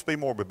don't mean this to be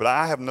morbid, but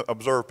I have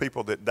observed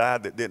people that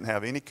died that didn't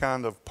have any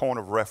kind of point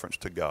of reference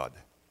to God.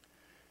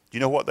 Do you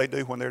know what they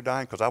do when they're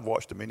dying? Because I've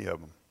watched many of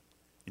them.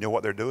 You know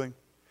what they're doing?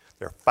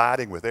 They're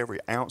fighting with every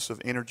ounce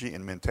of energy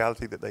and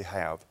mentality that they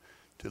have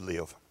to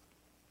live.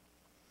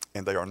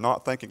 And they are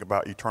not thinking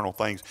about eternal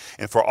things.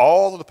 And for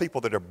all of the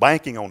people that are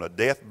banking on a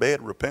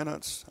deathbed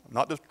repentance, I'm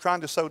not just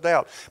trying to sow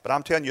doubt, but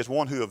I'm telling you as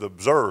one who have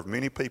observed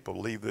many people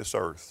leave this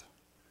earth.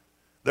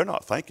 They're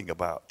not thinking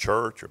about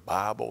church or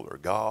Bible or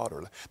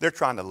God. They're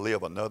trying to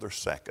live another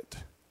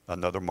second,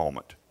 another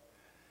moment.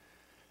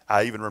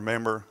 I even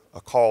remember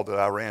a call that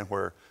I ran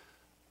where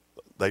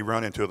they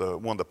run into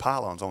one of the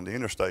pylons on the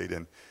interstate,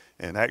 and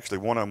actually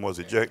one of them was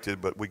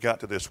ejected, but we got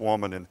to this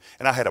woman, and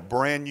I had a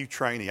brand new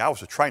trainee. I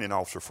was a training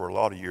officer for a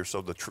lot of years,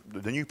 so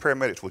the new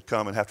paramedics would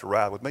come and have to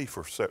ride with me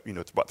for,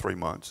 it's about 3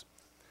 months.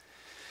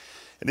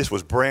 And this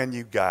was a brand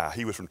new guy.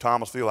 He was from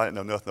Thomasville. I didn't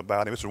know nothing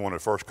about him. This was one of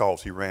the first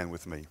calls he ran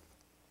with me.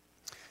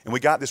 And we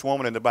got this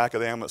woman in the back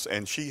of the ambulance,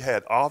 and she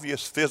had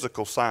obvious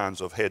physical signs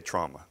of head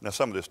trauma. Now,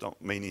 some of this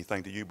don't mean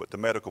anything to you, but the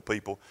medical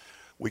people,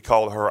 we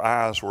called her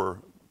eyes were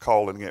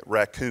calling it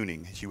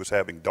raccooning. She was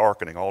having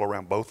darkening all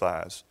around both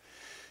eyes.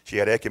 She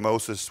had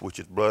ecchymosis, which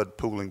is blood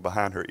pooling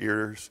behind her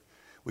ears.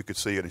 We could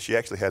see it, and she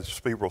actually had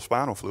cerebral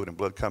spinal fluid and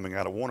blood coming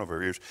out of one of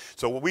her ears.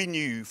 So we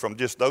knew from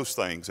just those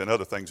things and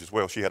other things as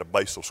well, she had a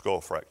basal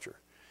skull fracture.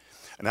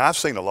 And I've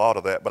seen a lot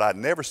of that, but I'd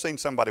never seen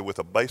somebody with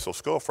a basal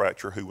skull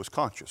fracture who was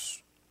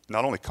conscious.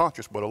 Not only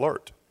conscious, but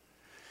alert.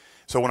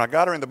 So when I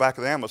got her in the back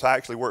of the ambulance, I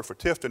actually worked for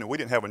Tifton, and we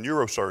didn't have a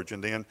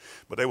neurosurgeon then,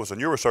 but there was a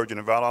neurosurgeon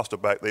in Valdosta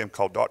back then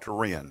called Dr.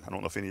 Wren. I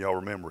don't know if any of y'all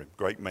remember him.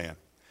 Great man.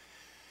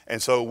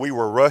 And so we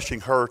were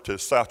rushing her to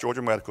South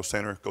Georgia Medical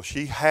Center because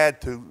she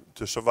had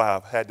to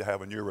survive, had to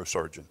have a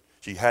neurosurgeon.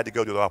 She had to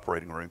go to the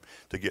operating room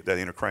to get that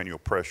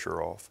intracranial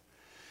pressure off.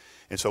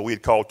 And so we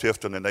had called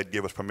Tifton, and they'd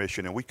give us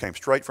permission, and we came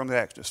straight from the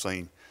accident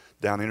scene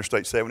down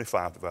Interstate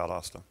 75 to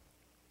Valdosta.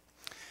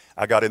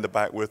 I got in the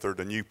back with her.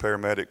 The new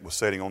paramedic was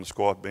sitting on the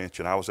squad bench,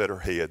 and I was at her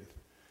head.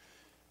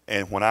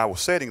 And when I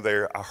was sitting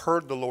there, I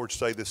heard the Lord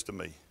say this to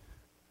me: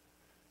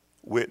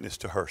 witness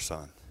to her,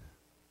 son.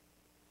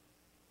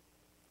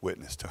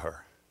 Witness to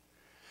her.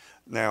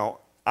 Now,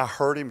 I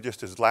heard him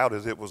just as loud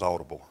as it was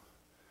audible.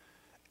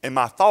 And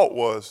my thought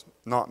was,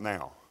 not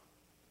now.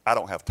 I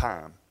don't have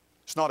time.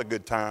 It's not a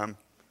good time.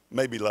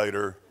 Maybe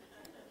later.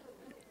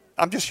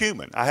 I'm just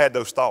human. I had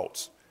those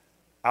thoughts.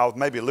 I was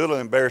maybe a little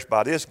embarrassed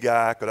by this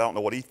guy because I don't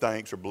know what he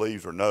thinks or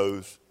believes or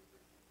knows.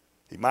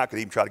 He could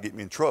even try to get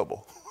me in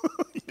trouble.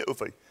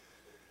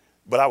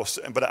 But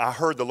I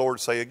heard the Lord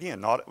say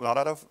again,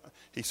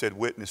 he said,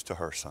 witness to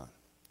her, son.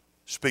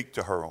 Speak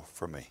to her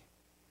for me.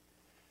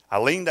 I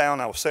leaned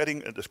down. I was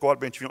sitting at the squad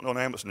bench. If you don't know the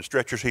ambulance, and the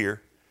stretcher's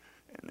here,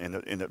 and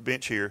the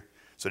bench here.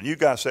 So the new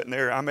guy sitting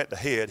there, I'm at the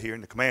head here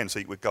in the command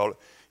seat, we call it,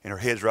 and her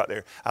head's right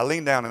there. I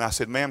leaned down and I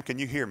said, ma'am, can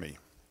you hear me?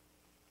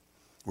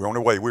 We're on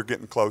our way. We're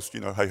getting close.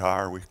 Hey,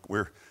 hi,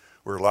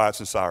 we're lights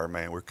and siren,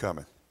 man. We're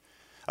coming.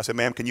 I said,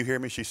 ma'am, can you hear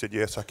me? She said,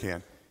 yes, I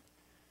can.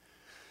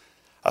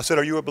 I said,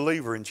 are you a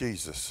believer in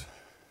Jesus?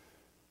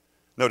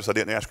 Notice I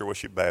didn't ask her, was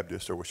she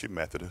Baptist or was she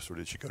Methodist or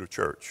did she go to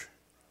church?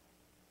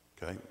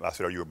 Okay. I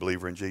said, are you a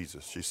believer in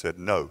Jesus? She said,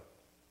 no.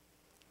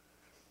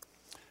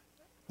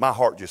 My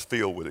heart just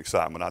filled with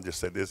excitement. I just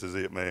said, this is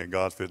it, man.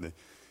 God's finna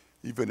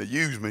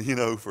use me,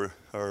 for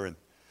her.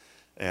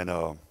 And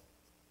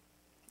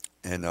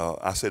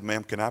I said,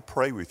 ma'am, can I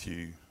pray with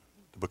you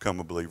to become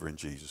a believer in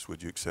Jesus?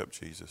 Would you accept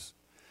Jesus?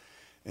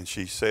 And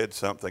she said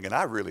something, and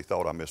I really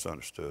thought I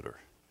misunderstood her.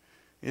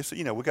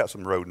 We got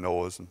some road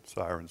noise and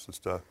sirens and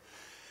stuff.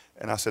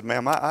 And I said,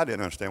 ma'am, I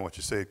didn't understand what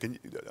you said.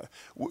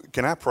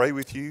 Can I pray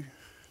with you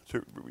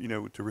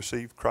to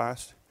receive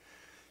Christ?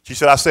 She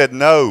said, I said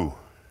no.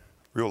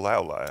 Real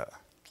loud like that.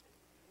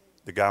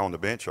 The guy on the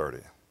bench heard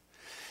it.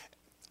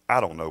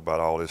 I don't know about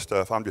all this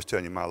stuff. I'm just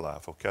telling you my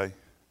life, okay?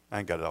 I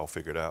ain't got it all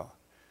figured out.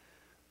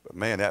 But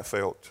man,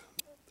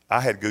 I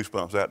had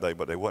goosebumps that day,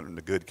 but they wasn't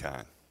the good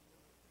kind.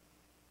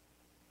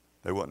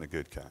 They wasn't the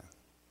good kind.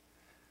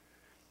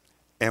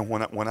 And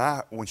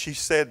when she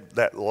said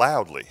that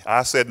loudly,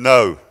 I said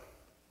no.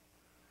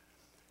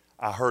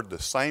 I heard the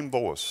same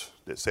voice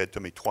that said to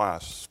me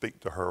twice,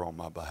 speak to her on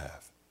my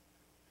behalf.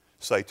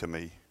 Say to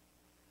me,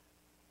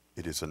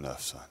 it is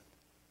enough, son.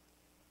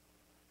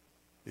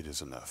 It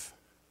is enough.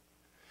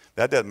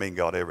 That doesn't mean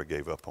God ever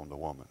gave up on the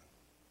woman.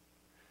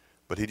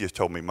 But he just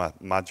told me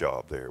my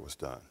job there was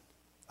done.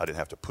 I didn't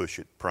have to push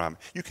it, prime.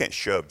 You can't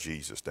shove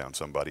Jesus down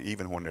somebody,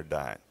 even when they're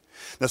dying.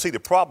 Now, see, the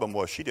problem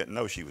was she didn't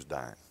know she was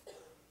dying.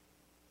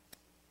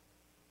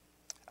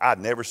 I'd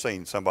never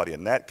seen somebody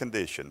in that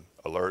condition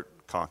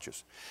alert,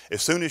 conscious.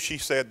 As soon as she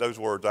said those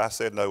words, I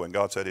said no, and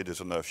God said it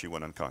is enough, she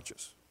went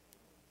unconscious.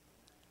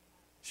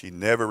 She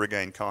never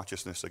regained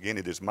consciousness again.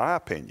 It is my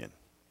opinion,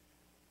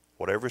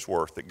 whatever it's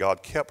worth, that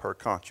God kept her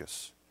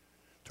conscious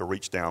to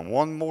reach down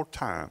one more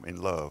time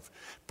in love.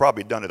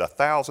 Probably done it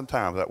 1,000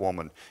 times, that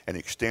woman, and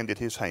extended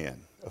his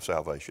hand of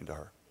salvation to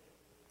her.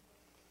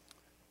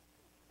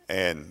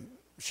 And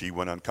she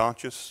went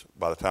unconscious.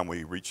 By the time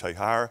we reached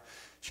higher,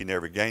 she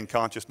never gained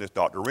consciousness.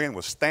 Dr. Wren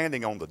was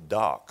standing on the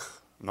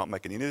dock. I'm not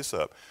making any of this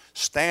up.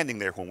 Standing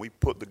there when we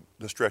put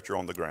the stretcher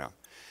on the ground.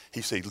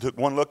 He said, he took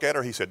one look at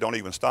her. He said, don't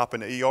even stop in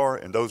the ER.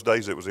 In those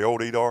days, it was the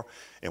old ER.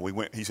 And we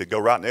went, he said, go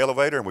right in the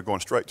elevator, and we're going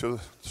straight to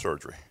the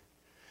surgery.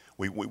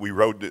 We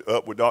rode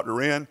up with Dr.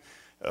 Wren,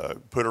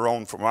 put her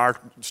on from our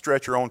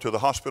stretcher onto the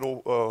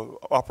hospital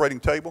operating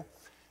table,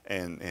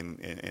 and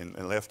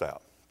left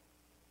out.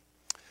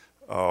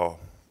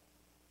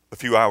 A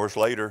few hours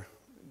later,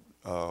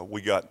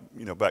 we got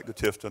back to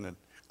Tifton and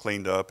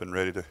cleaned up and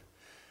ready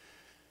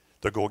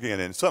to go again.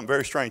 And something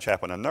very strange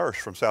happened. A nurse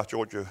from South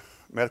Georgia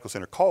Medical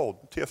Center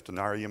called Tifton,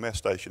 our EMS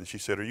station, and she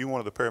said, are you one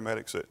of the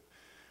paramedics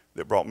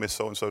that brought Miss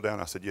So-and-so down?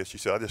 I said, yes. She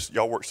said,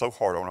 y'all worked so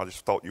hard on her, I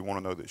just thought you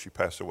want to know that she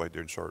passed away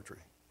during surgery.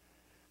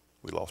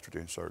 We lost her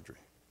during surgery.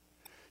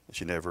 And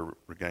she never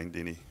regained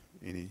any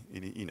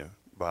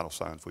vital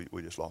signs.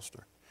 We just lost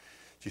her.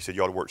 She said,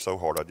 y'all worked so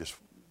hard, I just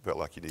felt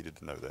like you needed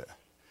to know that.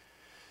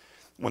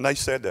 When they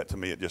said that to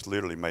me, it just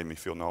literally made me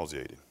feel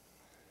nauseated.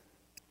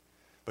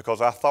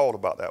 Because I thought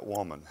about that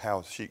woman,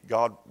 how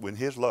God, when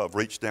his love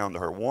reached down to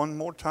her one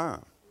more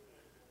time.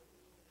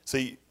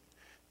 See,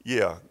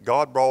 yeah,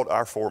 God brought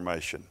our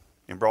formation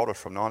and brought us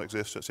from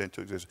non-existence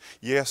into existence.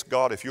 Yes,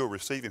 God, if you'll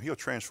receive him, he'll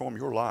transform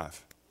your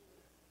life.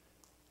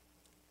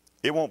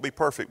 It won't be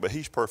perfect, but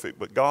he's perfect.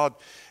 But God,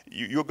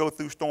 you'll go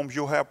through storms,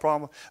 you'll have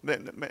problems,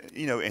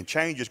 and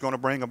change is going to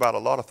bring about a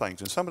lot of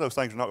things. And some of those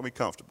things are not going to be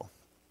comfortable.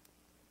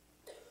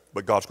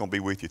 But God's going to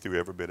be with you through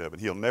every bit of it.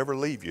 He'll never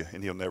leave you,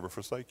 and he'll never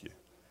forsake you.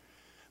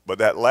 But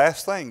that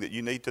last thing that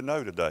you need to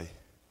know today,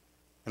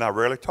 and I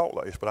rarely talk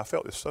like this, but I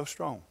felt this so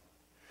strong,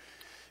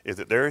 is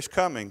that there is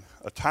coming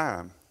a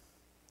time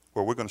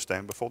where we're going to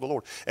stand before the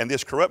Lord. And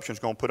this corruption is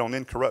going to put on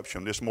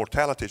incorruption. This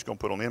mortality is going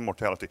to put on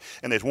immortality.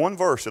 And there's one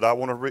verse that I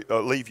want to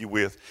leave you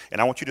with, and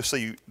I want you to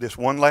see this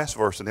one last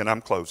verse, and then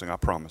I'm closing, I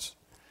promise.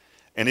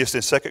 And it's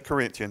in 2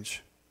 Corinthians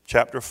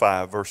chapter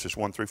 5, verses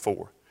 1 through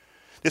 4.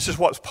 This is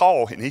what's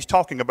Paul, and he's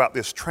talking about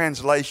this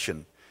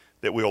translation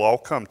that we'll all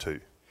come to.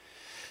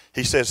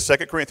 He says,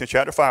 2 Corinthians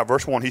chapter 5,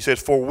 verse 1, he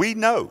says, for we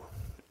know.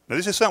 Now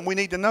this is something we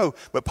need to know,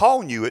 but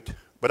Paul knew it,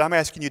 but I'm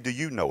asking you, do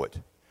you know it?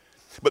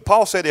 But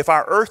Paul said, if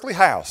our earthly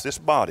house, this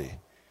body,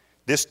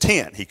 this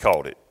tent, he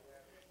called it.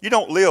 You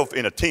don't live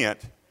in a tent.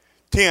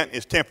 Tent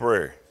is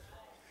temporary.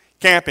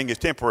 Camping is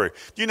temporary.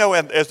 Do you know,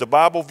 as the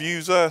Bible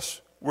views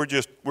us, we're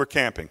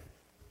camping.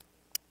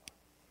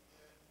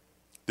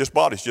 This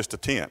body's just a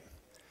tent.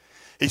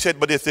 He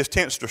said, but if this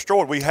tent's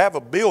destroyed, we have a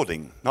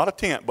building, not a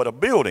tent, but a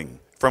building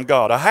from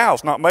God, a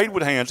house not made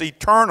with hands,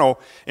 eternal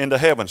in the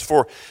heavens.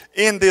 For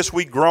in this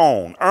we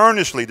groan,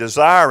 earnestly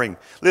desiring,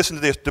 listen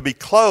to this, to be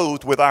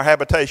clothed with our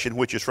habitation,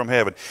 which is from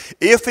heaven.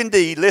 If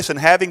indeed, listen,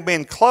 having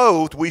been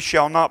clothed, we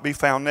shall not be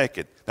found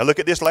naked. Now look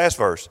at this last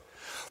verse.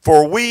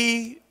 For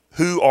we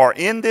who are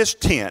in this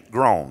tent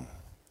groan,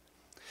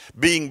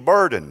 being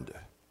burdened,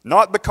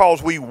 not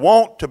because we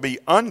want to be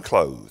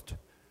unclothed,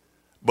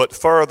 but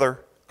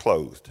further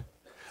clothed,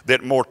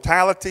 that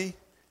mortality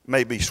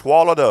may be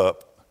swallowed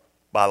up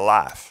by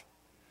life.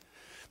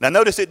 Now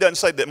notice it doesn't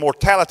say that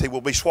mortality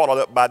will be swallowed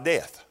up by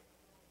death,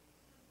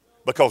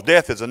 because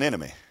death is an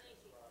enemy.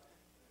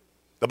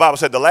 The Bible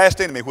said the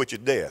last enemy, which is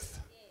death.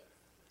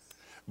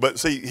 But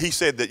see, he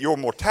said that your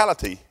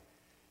mortality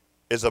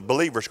as a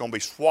believer is going to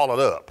be swallowed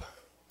up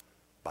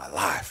by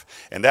life.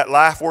 And that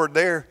life word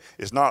there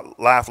is not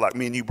life like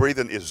me and you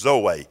breathing, is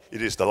Zoe.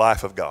 It is the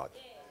life of God.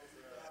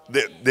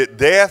 That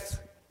death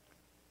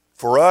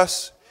for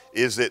us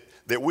is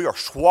that we are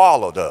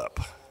swallowed up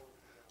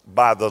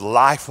by the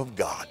life of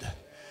God.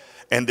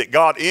 And that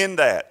God in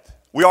that,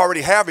 we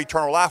already have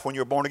eternal life when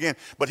you're born again.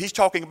 But he's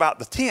talking about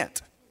the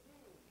tent.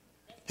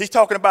 He's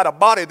talking about a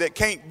body that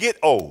can't get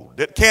old,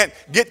 that can't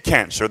get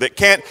cancer, that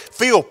can't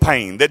feel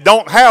pain, that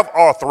don't have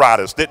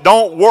arthritis, that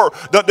don't work,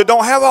 that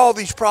don't have all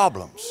these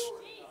problems.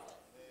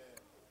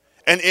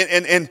 And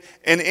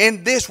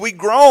in this we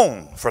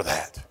groan for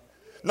that.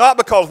 Not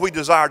because we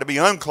desire to be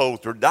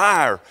unclothed or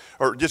die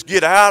or just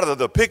get out of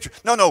the picture.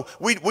 No,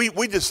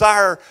 we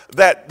desire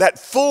that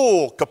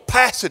full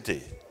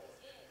capacity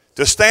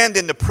to stand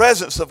in the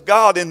presence of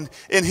God in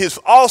his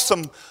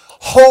awesome,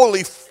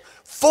 holy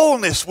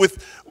fullness.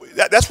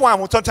 That's why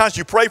sometimes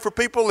you pray for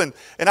people, and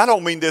I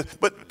don't mean this,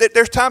 but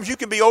there's times you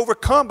can be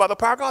overcome by the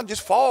power of God and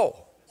just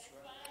fall.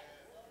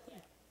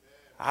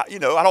 I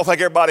don't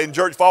think everybody in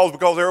church falls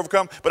because they're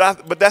overcome,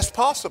 but that's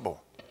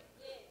possible.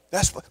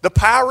 That's the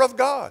power of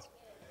God.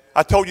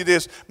 I told you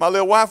this, my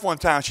little wife one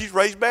time, she's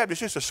raised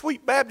Baptist, she's a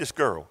sweet Baptist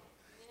girl.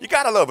 You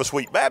got to love a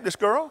sweet Baptist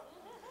girl.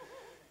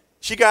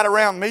 She got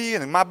around me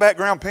and my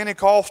background,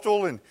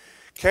 Pentecostal and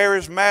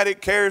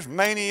charismatic,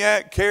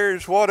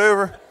 charismaniac,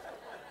 whatever.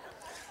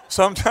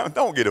 Sometimes,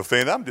 don't get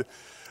offended.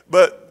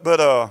 But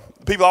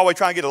people always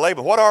try to get a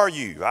label. What are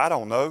you? I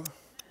don't know.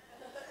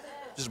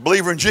 Just a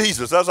believer in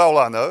Jesus, that's all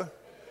I know.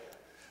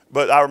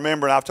 But I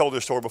remember, and I've told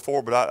this story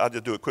before, but I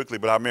just do it quickly.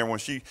 But I remember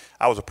when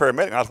I was a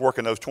paramedic, and I was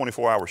working those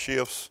 24-hour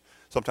shifts,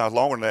 sometimes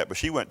longer than that. But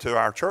she went to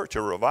our church,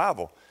 a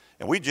revival,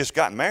 and we'd just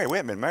gotten married. We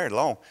hadn't been married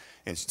long.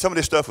 And some of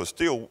this stuff was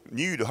still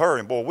new to her.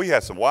 And, boy, we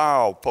had some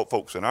wild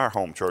folks in our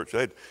home church.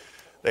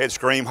 They'd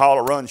scream,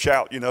 holler, run,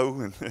 shout, and all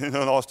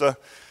that stuff.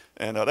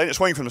 And they didn't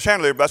swing from the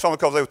chandelier, but that's only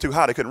because they were too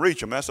high. They couldn't reach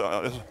them.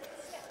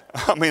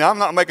 I mean, I'm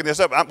not making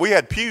this up. We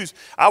had pews.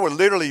 I would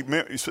literally,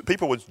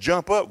 people would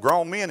jump up,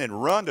 grown men,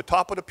 and run to the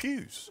top of the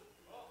pews.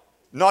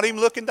 Not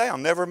even looking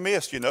down, never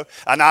missed, And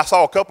I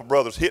saw a couple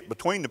brothers hit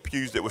between the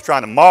pews that was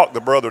trying to mock the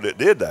brother that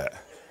did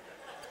that.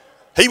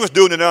 He was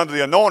doing it under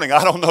the anointing.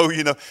 I don't know,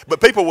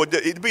 But people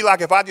it'd be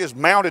like if I just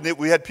mounted it,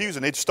 we had pews,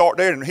 and he'd start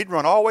there, and he'd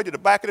run all the way to the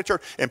back of the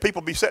church, and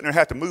people would be sitting there and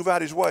have to move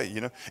out his way,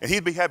 And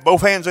he'd had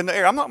both hands in the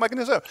air. I'm not making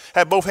this up.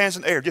 Had both hands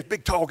in the air, just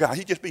big, tall guy.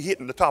 He'd just be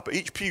hitting the top of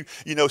each pew,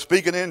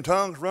 speaking in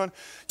tongues, run,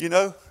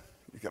 Man,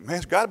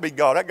 it's got to be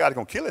God. That guy's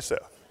going to kill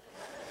himself.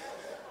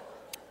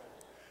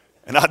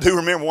 And I do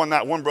remember one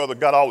night, one brother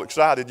got all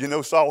excited,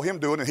 saw him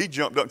doing it, and he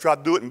jumped up and tried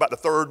to do it, and about the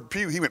third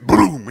pew, he went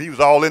boom. He was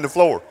all in the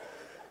floor.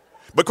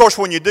 But of course,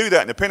 when you do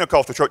that in the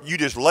Pentecostal church, you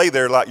just lay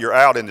there like you're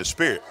out in the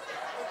spirit.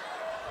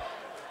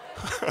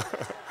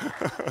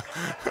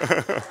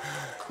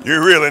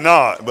 You're really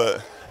not,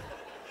 but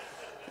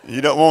you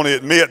don't want to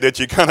admit that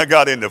you kind of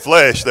got in the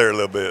flesh there a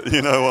little bit.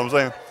 You know what I'm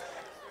saying?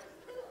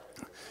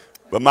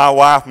 But my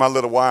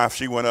little wife,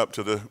 she went up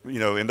to the,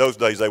 in those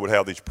days they would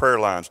have these prayer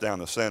lines down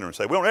the center and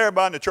say, we want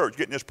everybody in the church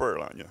getting this prayer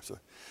line. So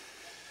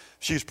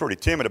she was pretty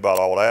timid about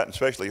all that, and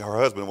especially her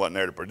husband wasn't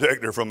there to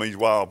protect her from these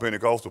wild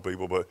Pentecostal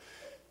people, but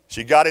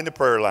she got in the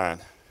prayer line,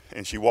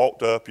 and she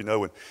walked up,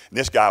 and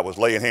this guy was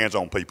laying hands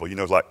on people.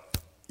 It's like,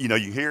 you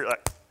hear it,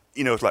 like,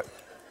 it's like,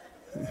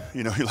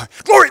 you're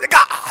like, glory to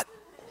God.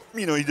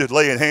 He's just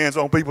laying hands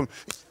on people.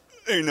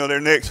 Their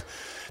necks,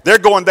 they're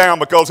going down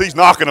because he's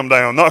knocking them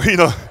down.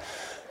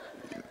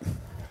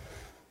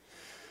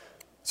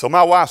 So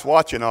my wife's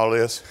watching all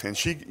this, and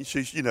she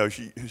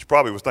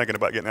probably was thinking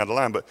about getting out of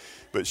line,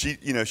 but she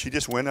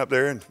just went up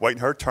there and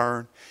waiting her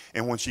turn.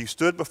 And when she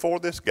stood before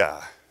this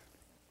guy,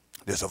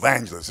 this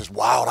evangelist, this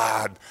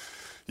wild-eyed,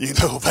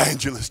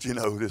 evangelist,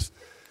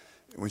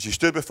 when she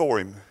stood before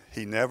him,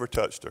 he never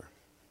touched her.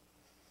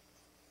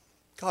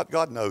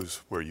 God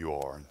knows where you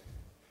are.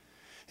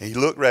 And he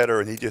looked at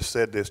her and he just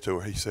said this to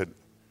her. He said,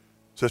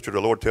 sister, the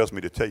Lord tells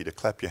me to tell you to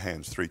clap your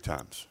hands 3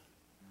 times.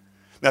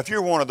 Now, if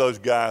you're one of those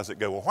guys that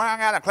go, well, why I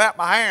got to clap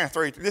my hands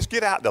 3 times? Just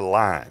get out the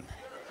line.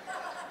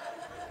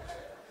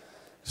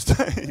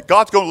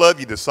 God's going to love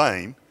you the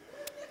same.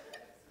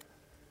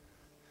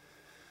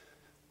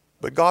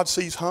 But God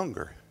sees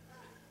hunger.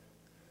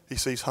 He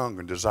sees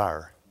hunger and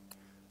desire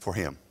for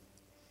him.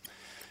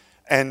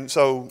 And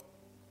so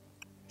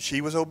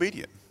she was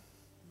obedient.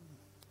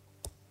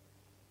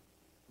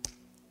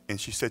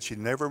 And she said she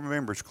never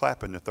remembers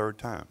clapping the 3rd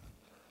time.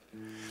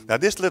 Now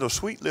this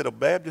sweet little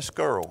Baptist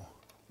girl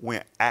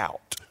went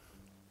out,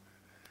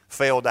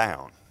 fell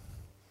down,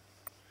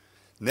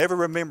 never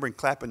remembering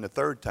clapping the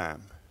 3rd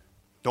time.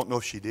 Don't know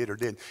if she did or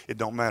didn't. It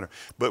don't matter.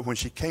 But when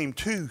she came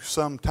to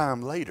some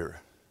time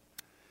later,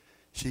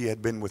 she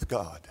had been with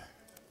God.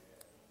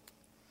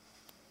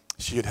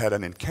 She had had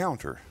an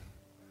encounter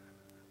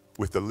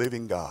with the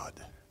living God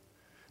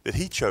that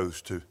he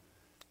chose to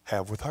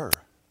have with her.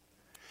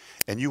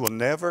 And you will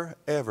never,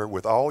 ever,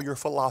 with all your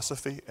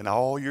philosophy and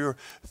all your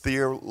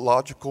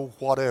theological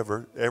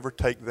whatever, ever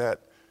take that.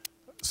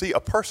 See, a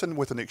person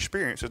with an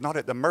experience is not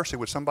at the mercy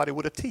with somebody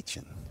with a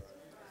teaching.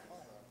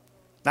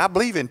 Now, I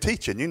believe in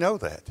teaching. You know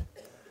that.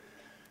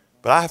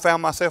 But I have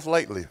found myself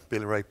lately,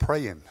 Billy Ray,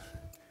 praying,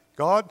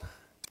 God,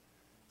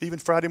 even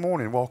Friday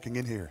morning walking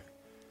in here,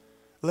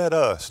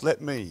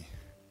 let me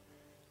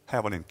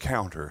have an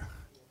encounter.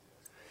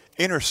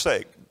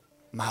 Intersect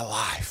my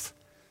life.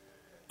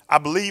 I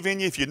believe in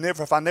you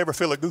if I never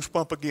feel a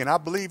goosebump again. I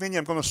believe in you.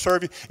 I'm going to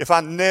serve you if I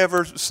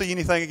never see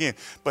anything again.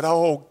 But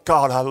oh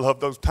God, I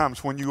love those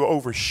times when you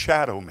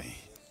overshadow me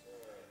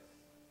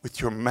with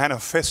your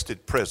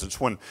manifested presence.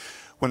 When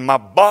my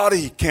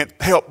body can't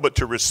help but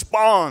to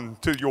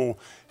respond to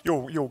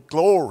your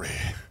glory.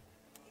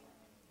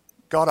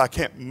 God, I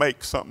can't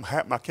make something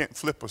happen. I can't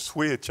flip a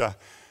switch.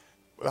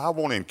 But I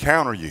want to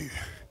encounter you.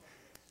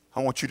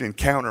 I want you to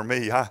encounter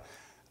me. I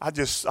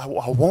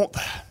want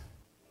that.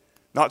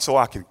 Not so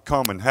I can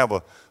come and have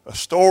a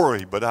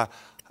story, but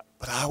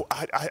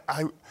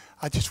I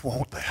just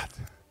want that.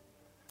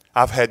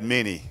 I've had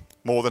many,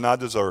 more than I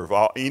deserve.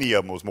 Any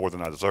of them was more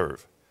than I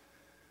deserve.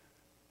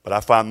 But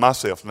I find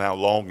myself now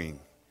longing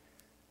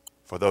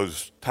for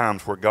those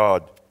times where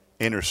God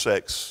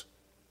intersects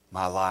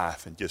my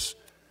life and just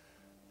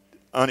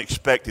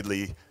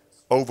unexpectedly,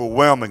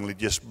 overwhelmingly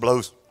just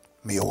blows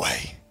me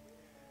away.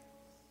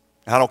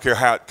 And I don't care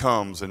how it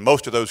comes, and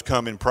most of those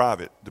come in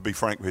private, to be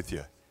frank with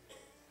you.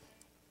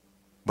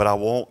 But I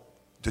want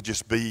to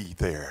just be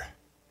there.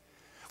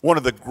 One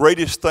of the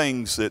greatest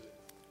things that,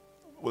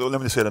 well,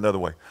 let me say it another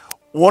way.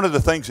 One of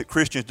the things that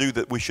Christians do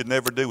that we should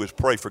never do is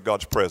pray for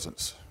God's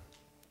presence.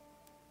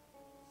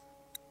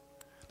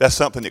 That's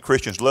something that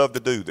Christians love to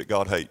do that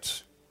God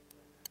hates.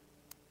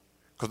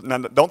 Now,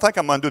 don't think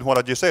I'm undoing what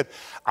I just said.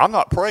 I'm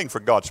not praying for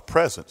God's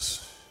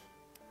presence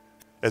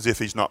as if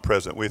he's not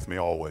present with me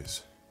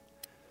always.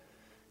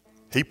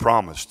 He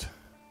promised,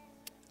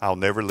 I'll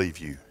never leave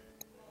you.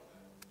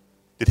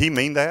 Did he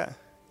mean that?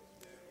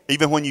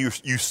 Even when you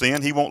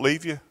sin, he won't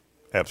leave you?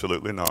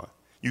 Absolutely not.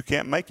 You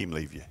can't make him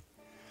leave you.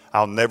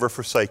 I'll never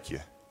forsake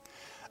you.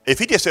 If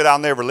he just said, I'll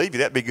never leave you,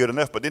 that'd be good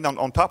enough. But then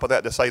on top of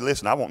that, to say,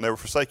 listen, I won't never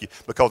forsake you,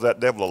 because that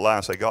devil will lie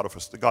and say, God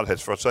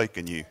has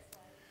forsaken you.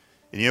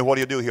 And you know what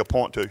he'll do? He'll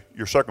point to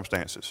your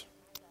circumstances.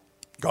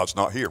 God's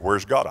not here.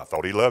 Where's God? I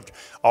thought he loved you.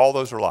 All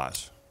those are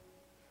lies.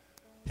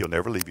 He'll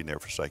never leave you, never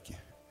forsake you.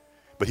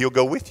 But he'll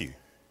go with you.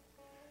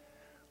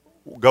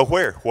 Go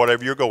where?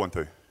 Whatever you're going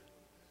through.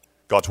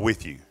 God's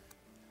with you.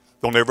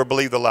 Don't ever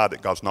believe the lie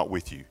that God's not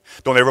with you.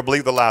 Don't ever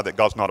believe the lie that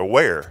God's not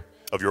aware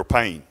of your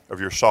pain, of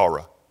your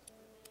sorrow.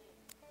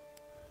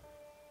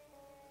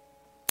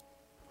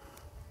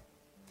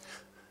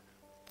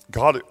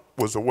 God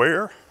was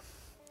aware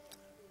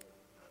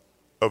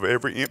of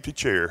every empty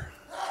chair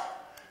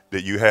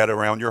that you had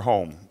around your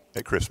home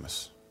at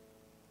Christmas.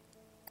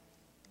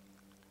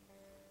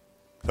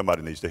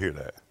 Somebody needs to hear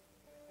that.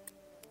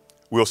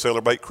 We'll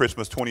celebrate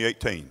Christmas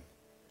 2018.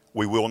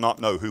 We will not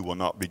know who will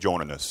not be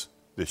joining us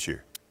this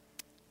year.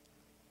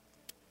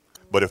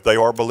 But if they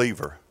are a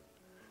believer,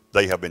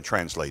 they have been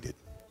translated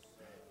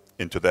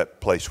into that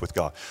place with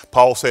God.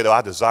 Paul said,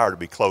 I desire to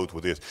be clothed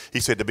with this.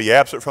 He said to be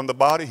absent from the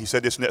body, he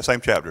said this in that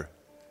same chapter,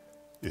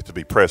 is to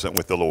be present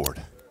with the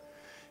Lord.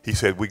 He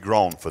said, we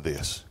groan for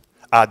this.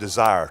 I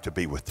desire to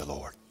be with the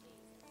Lord.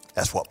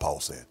 That's what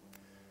Paul said.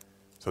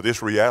 So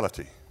this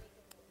reality,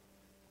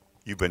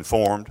 you've been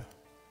formed.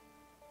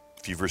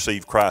 If you've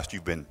received Christ,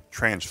 you've been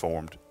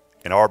transformed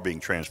and are being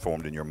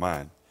transformed in your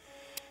mind.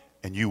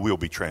 And you will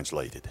be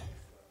translated.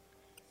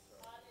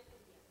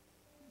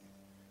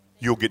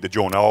 You'll get to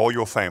join all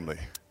your family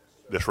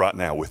that's right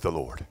now with the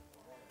Lord.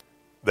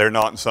 They're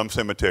not in some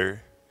cemetery.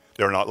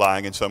 They're not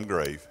lying in some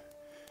grave.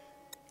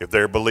 If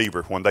they're a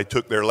believer, when they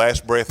took their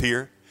last breath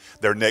here,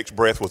 their next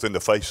breath was in the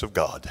face of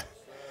God,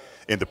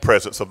 in the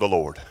presence of the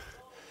Lord.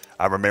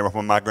 I remember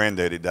when my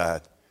granddaddy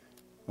died,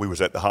 we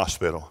was at the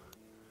hospital.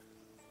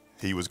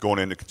 He was going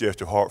into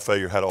congestive heart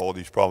failure, had all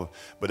these problems,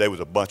 but there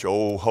was a bunch of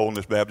old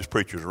Holiness Baptist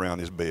preachers around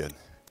his bed.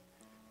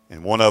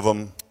 And one of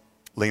them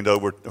leaned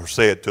over or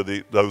said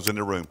to those in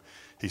the room,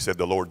 he said,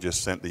 the Lord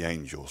just sent the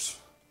angels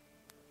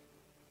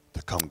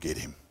to come get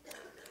him.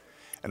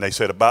 And they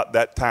said about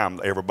that time,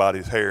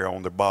 everybody's hair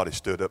on their body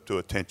stood up to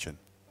attention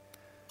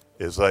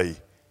as they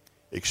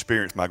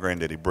experienced my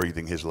granddaddy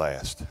breathing his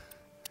last.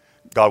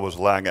 God was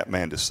allowing that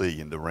man to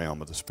see in the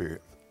realm of the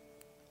Spirit.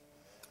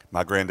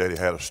 My granddaddy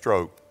had a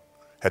stroke,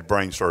 had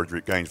brain surgery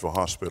at Gainesville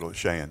Hospital at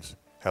Shands,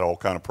 had all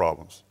kind of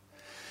problems.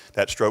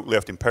 That stroke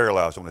left him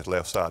paralyzed on his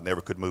left side,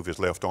 never could move his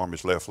left arm,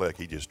 his left leg.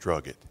 He just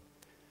drug it.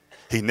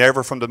 He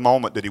never, from the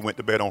moment that he went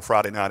to bed on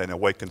Friday night and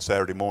awakened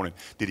Saturday morning,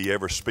 did he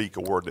ever speak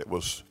a word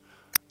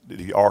did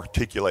he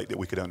articulate that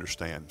we could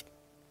understand.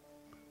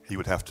 He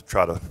would have to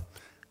try to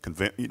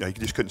convince, he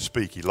just couldn't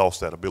speak. He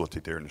lost that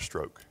ability during the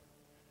stroke.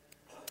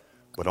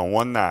 But on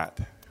one night,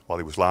 while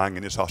he was lying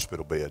in his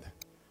hospital bed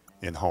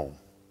in home,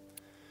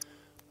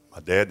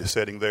 my dad is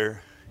sitting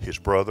there, his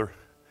brother,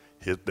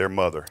 their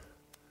mother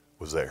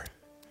was there.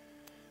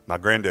 My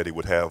granddaddy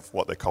would have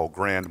what they call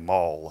grand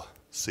mal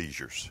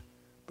seizures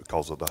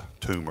because of the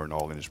tumor and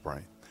all in his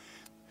brain.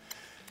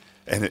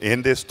 And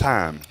in this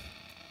time,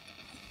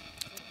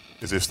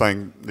 is this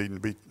thing needing to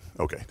be?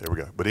 Okay, there we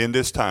go. But in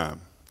this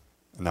time,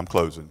 and I'm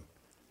closing,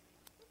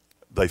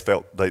 they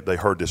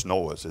heard this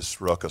noise,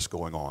 this ruckus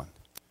going on,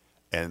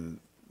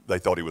 and they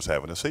thought he was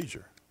having a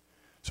seizure.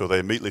 So they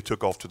immediately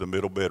took off to the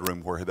middle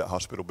bedroom where that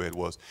hospital bed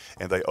was,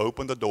 and they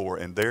opened the door,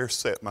 and there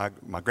sat my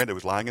granddad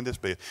was lying in this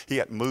bed. He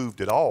hadn't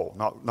moved at all,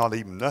 not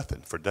even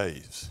nothing for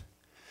days.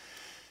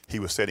 He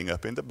was sitting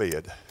up in the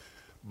bed,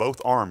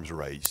 both arms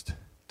raised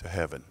to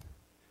heaven,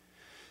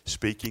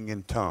 speaking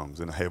in tongues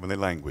in a heavenly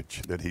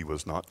language that he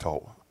was not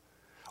taught,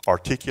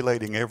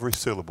 articulating every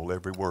syllable,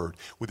 every word,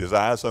 with his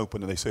eyes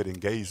open, and they said, and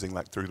gazing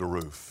like through the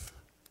roof,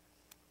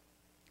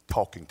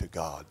 talking to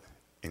God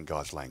in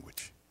God's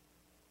language.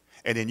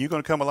 And then you're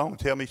going to come along and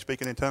tell me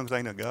speaking in tongues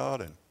ain't of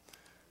God, and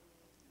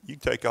you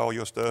can take all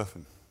your stuff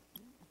and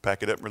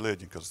pack it up in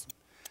religion, because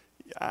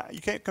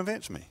you can't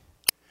convince me.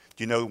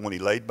 Do you know when he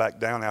laid back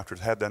down after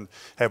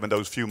having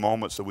those few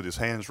moments with his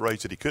hands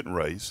raised that he couldn't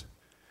raise?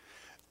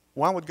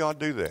 Why would God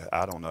do that?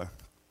 I don't know.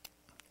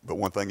 But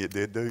one thing it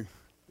did do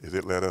is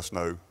it let us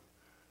know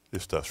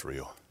this stuff's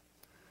real.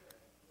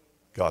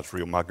 God's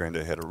real. My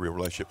granddad had a real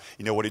relationship.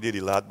 You know what he did?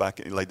 He lied back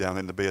and he laid down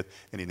in the bed,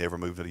 and he never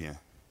moved it again.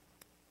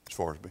 As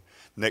far as me.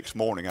 Next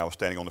morning, I was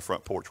standing on the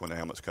front porch when the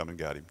ambulance come and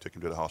got him, took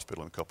him to the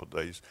hospital, in a couple of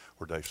days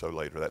or a day or so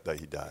later, that day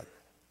he died.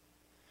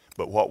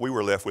 But what we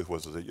were left with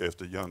was, if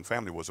the young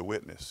family was a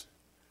witness,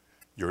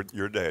 your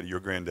daddy, your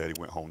granddaddy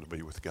went home to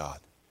be with God.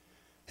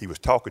 He was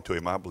talking to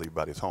him, I believe,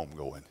 about his home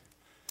going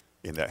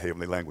in that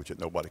heavenly language that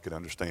nobody could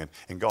understand.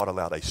 And God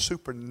allowed a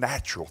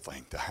supernatural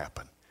thing to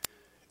happen,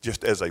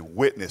 just as a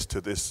witness to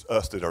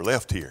us that are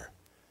left here.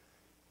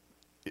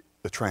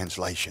 The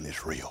translation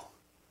is real.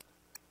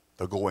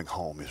 The going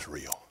home is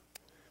real.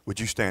 Would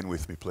you stand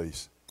with me,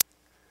 please?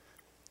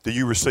 Do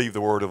you receive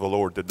the word of the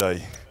Lord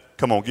today?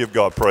 Come on, give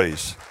God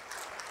praise.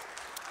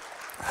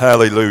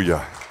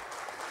 Hallelujah.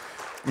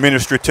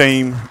 Ministry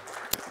team,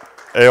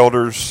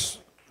 elders,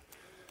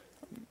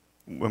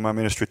 when my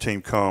ministry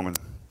team come, and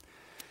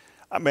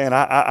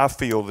I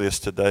feel this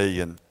today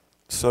and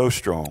so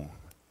strong.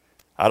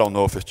 I don't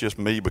know if it's just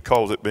me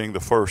because it being the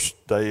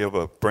first day of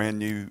a brand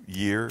new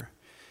year.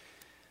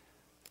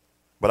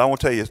 But I want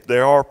to tell you,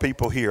 there are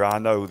people here I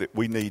know that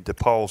we need to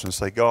pause and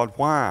say, God,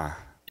 why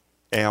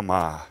am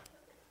I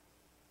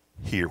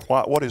here?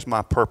 What is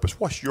my purpose?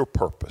 What's your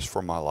purpose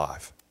for my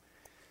life?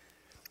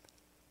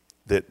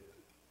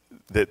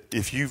 That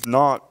if you've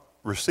not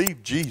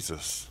received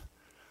Jesus,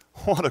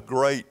 what a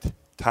great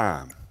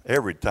time,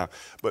 every time.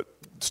 But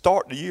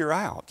start the year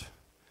out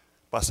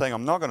by saying,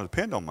 I'm not going to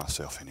depend on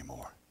myself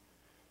anymore.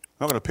 I'm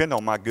not going to depend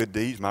on my good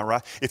deeds, my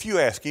right. If you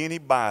ask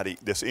anybody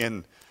that's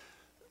in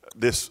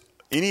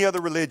any other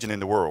religion in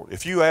the world,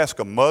 if you ask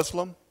a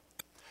Muslim,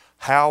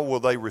 how will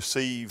they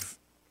receive,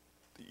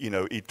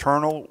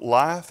 eternal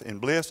life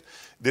and bliss?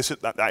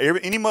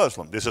 Any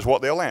Muslim, this is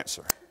what they'll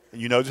answer.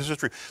 You know this is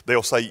true.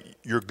 They'll say,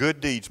 your good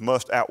deeds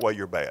must outweigh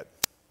your bad.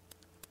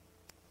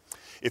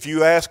 If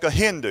you ask a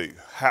Hindu,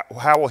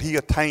 how will he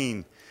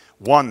attain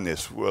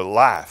oneness with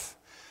life?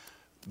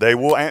 They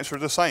will answer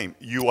the same.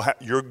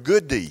 Your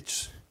good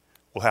deeds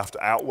will have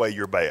to outweigh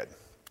your bad.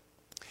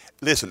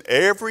 Listen,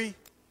 every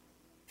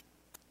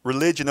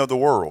religion of the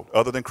world,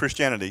 other than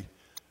Christianity,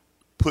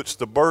 puts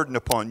the burden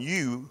upon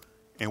you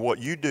and what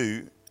you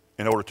do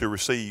in order to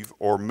receive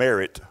or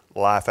merit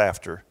life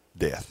after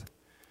death.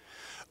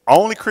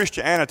 Only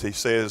Christianity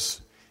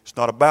says it's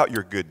not about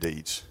your good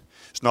deeds.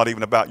 It's not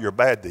even about your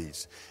bad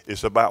deeds.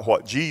 It's about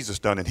what Jesus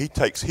done, and he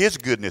takes his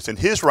goodness and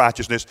his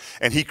righteousness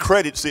and he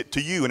credits it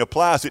to you and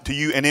applies it to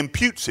you and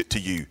imputes it to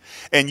you.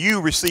 And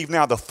you receive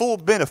now the full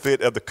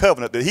benefit of the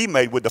covenant that he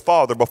made with the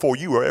Father before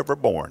you were ever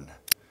born.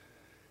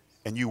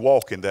 And you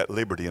walk in that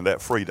liberty and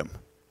that freedom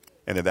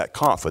and in that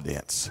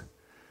confidence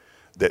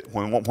that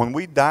when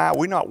we die,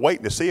 we're not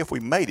waiting to see if we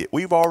made it.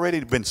 We've already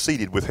been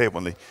seated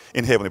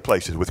in heavenly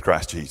places with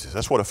Christ Jesus.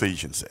 That's what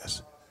Ephesians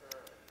says.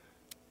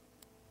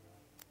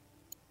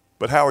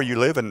 But how are you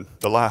living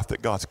the life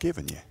that God's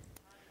given you?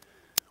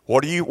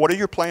 What are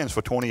your plans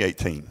for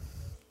 2018?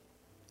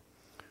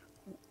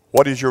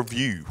 What is your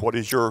view? What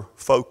is your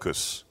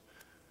focus?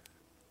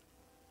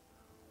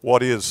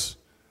 What is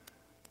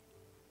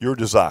your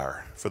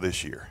desire for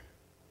this year?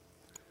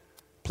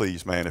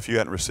 Please, man, if you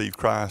hadn't received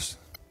Christ,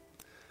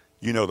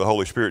 you know the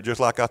Holy Spirit, just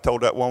like I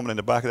told that woman in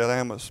the back of that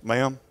ambulance,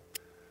 ma'am,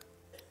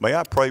 may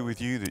I pray with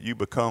you that you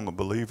become a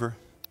believer?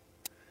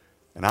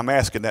 And I'm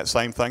asking that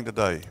same thing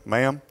today.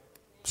 Ma'am,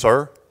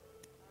 sir,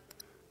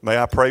 may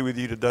I pray with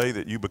you today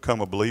that you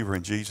become a believer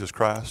in Jesus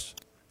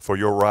Christ for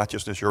your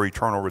righteousness, your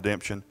eternal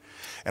redemption?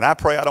 And I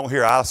pray I don't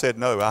hear I said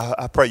no.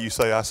 I pray you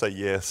say, I say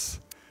yes.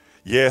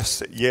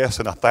 Yes, yes,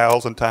 and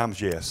 1,000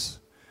 times yes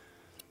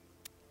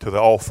to the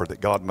offer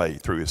that God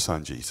made through his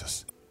son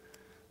Jesus.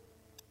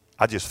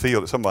 I just feel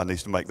that somebody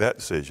needs to make that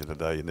decision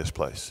today in this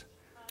place,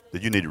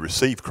 that you need to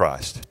receive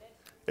Christ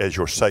as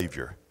your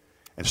Savior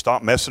and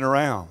stop messing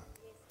around.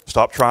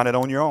 Stop trying it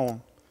on your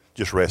own.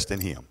 Just rest in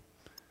him.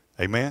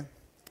 Amen?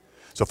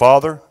 So,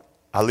 Father,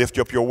 I lift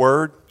up your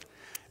word.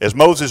 As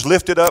Moses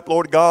lifted up,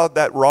 Lord God,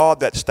 that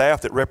rod, that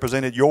staff that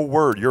represented your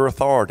word, your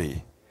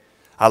authority,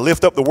 I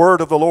lift up the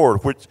word of the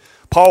Lord, which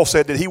Paul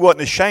said that he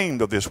wasn't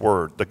ashamed of this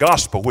word, the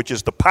gospel, which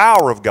is the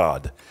power of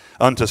God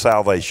unto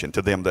salvation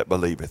to them that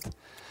believeth.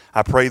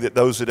 I pray that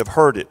those that have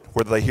heard it,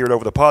 whether they hear it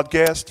over the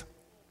podcast,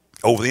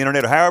 over the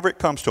internet, or however it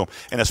comes to them,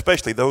 and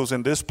especially those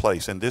in this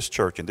place, in this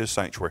church, in this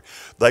sanctuary,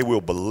 they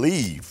will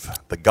believe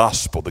the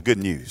gospel, the good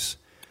news,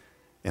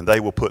 and they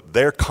will put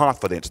their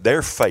confidence,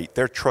 their faith,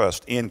 their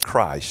trust in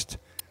Christ,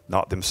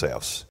 not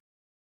themselves.